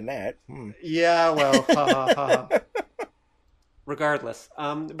believing that. Yeah, well, ha ha ha. Regardless.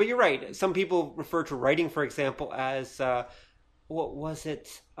 But you're right. Some people refer to writing, for example, as, what was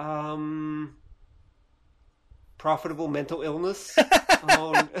it? Profitable mental illness.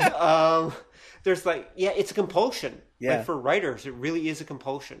 There's like, yeah, it's a compulsion. Yeah. Like for writers, it really is a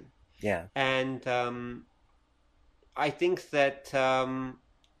compulsion. Yeah. And I think that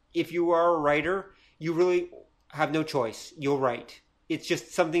if you are a writer, you really have no choice. You'll write. It's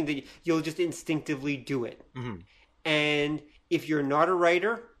just something that you'll just instinctively do it. Mm-hmm. And if you're not a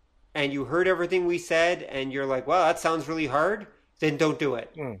writer and you heard everything we said and you're like, wow, that sounds really hard, then don't do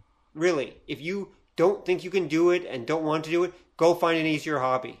it. Really. If you don't think you can do it and don't want to do it, go find an easier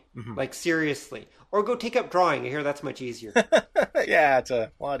hobby. Like, seriously. Or go take up drawing. I hear that's much easier. Yeah, it's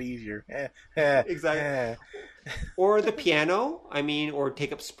a lot easier. Exactly. Or the piano. I mean, or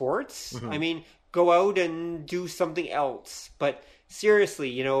take up sports. I mean, go out and do something else. But seriously,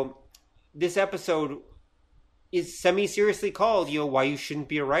 you know, this episode is semi-seriously called, you know, why you shouldn't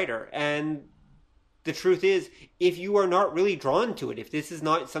be a writer. And the truth is, if you are not really drawn to it, if this is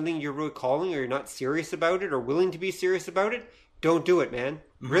not something you're really calling or you're not serious about it or willing to be serious about it, don't do it, man.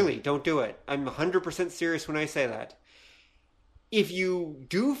 Really, don't do it. I'm 100% serious when I say that. If you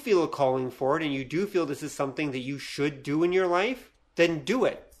do feel a calling for it and you do feel this is something that you should do in your life, then do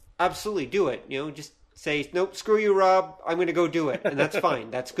it. Absolutely do it. You know, just say, nope, screw you, Rob. I'm going to go do it. And that's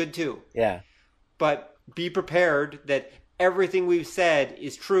fine. That's good too. Yeah. But be prepared that everything we've said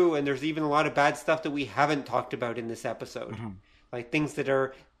is true, and there's even a lot of bad stuff that we haven't talked about in this episode. Like things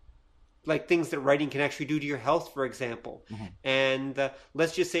that writing can actually do to your health, for example. And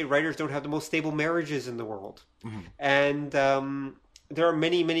let's just say writers don't have the most stable marriages in the world. And there are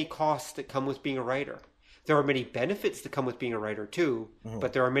many, many costs that come with being a writer. There are many benefits that come with being a writer too,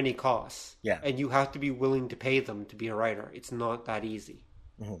 but there are many costs. Yeah. And you have to be willing to pay them to be a writer. It's not that easy.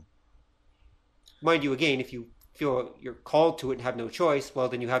 Mind you, again, if you feel you're called to it and have no choice, well,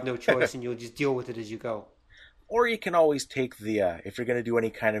 then you have no choice and you'll just deal with it as you go. Or you can always take the, if you're going to do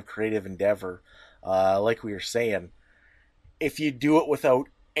any kind of creative endeavor, like we were saying, if you do it without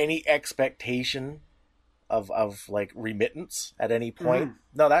any expectation of like remittance at any point,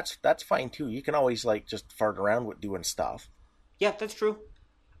 no, that's fine too. You can always like just fart around with doing stuff. Yeah, that's true.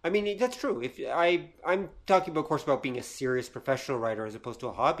 I mean, that's true. If I'm talking, of course, about being a serious professional writer as opposed to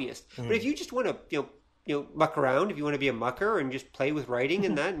a hobbyist. But if you just want to, you know, muck around, if you want to be a mucker and just play with writing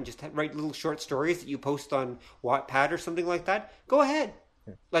and that, and just write little short stories that you post on Wattpad or something like that, go ahead.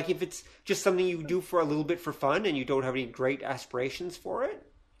 Like if it's just something you do for a little bit for fun and you don't have any great aspirations for it,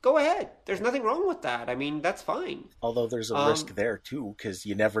 go ahead. There's nothing wrong with that. I mean, that's fine. Although there's a risk there too, because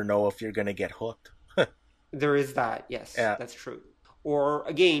you never know if you're going to get hooked. There is that. Yes, Yeah. That's true. Or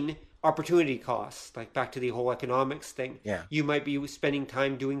again, opportunity costs, like back to the whole economics thing. Yeah. You might be spending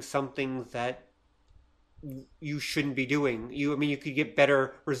time doing something that you shouldn't be doing. You could get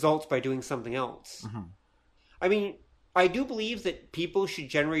better results by doing something else. I mean, I do believe that people should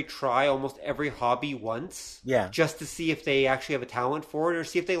generally try almost every hobby once. Yeah. Just to see if they actually have a talent for it or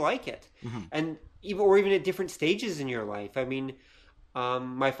see if they like it. Mm-hmm. And even at different stages in your life. I mean,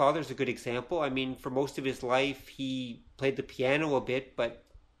 my father's a good example. I mean, for most of his life, he played the piano a bit, but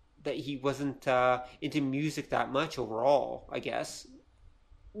that he wasn't into music that much overall, I guess.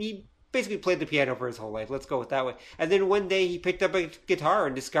 He basically played the piano for his whole life. Let's go with that way. And then one day he picked up a guitar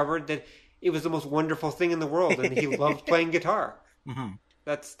and discovered that it was the most wonderful thing in the world, and he loved playing guitar. Mm-hmm.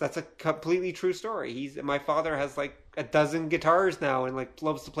 That's a completely true story. My father has like a dozen guitars now and like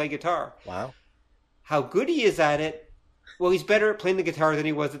loves to play guitar. Wow. How good he is at it? Well, he's better at playing the guitar than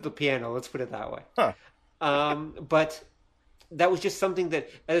he was at the piano. Let's put it that way. Huh. But that was just something that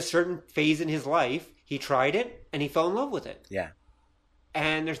at a certain phase in his life, he tried it and he fell in love with it. Yeah.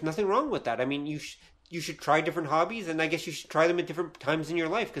 And there's nothing wrong with that. I mean, you should try different hobbies, and I guess you should try them at different times in your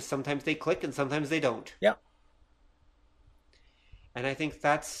life, because sometimes they click and sometimes they don't. Yeah. And I think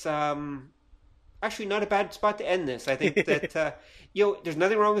that's actually not a bad spot to end this. I think that there's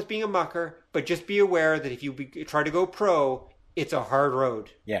nothing wrong with being a mucker, but just be aware that if you try to go pro, it's a hard road.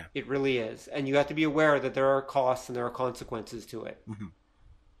 Yeah. It really is. And you have to be aware that there are costs and there are consequences to it. Mm-hmm.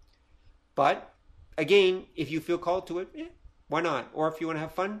 But, again, if you feel called to it, why not? Or if you want to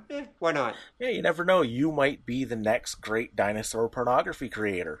have fun, why not? Yeah, you never know. You might be the next great dinosaur pornography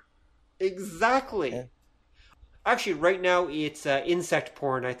creator. Exactly. Yeah. Actually, right now, it's insect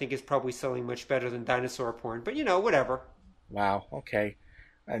porn, I think, is probably selling much better than dinosaur porn. But, whatever. Wow, okay.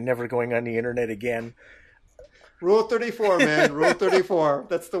 I'm never going on the internet again. Rule 34, man. Rule 34.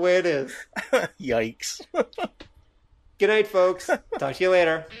 That's the way it is. Yikes. Good night, folks. Talk to you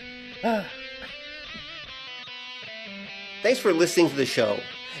later. Thanks for listening to the show.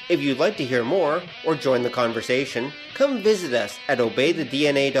 If you'd like to hear more or join the conversation, come visit us at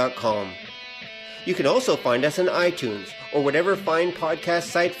obeythedna.com. You can also find us on iTunes or whatever fine podcast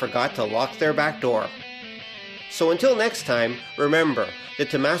site forgot to lock their back door. So until next time, remember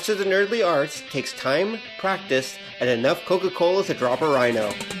that to master the nerdly arts takes time, practice, and enough Coca-Cola to drop a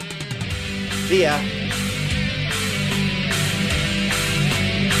rhino. See ya!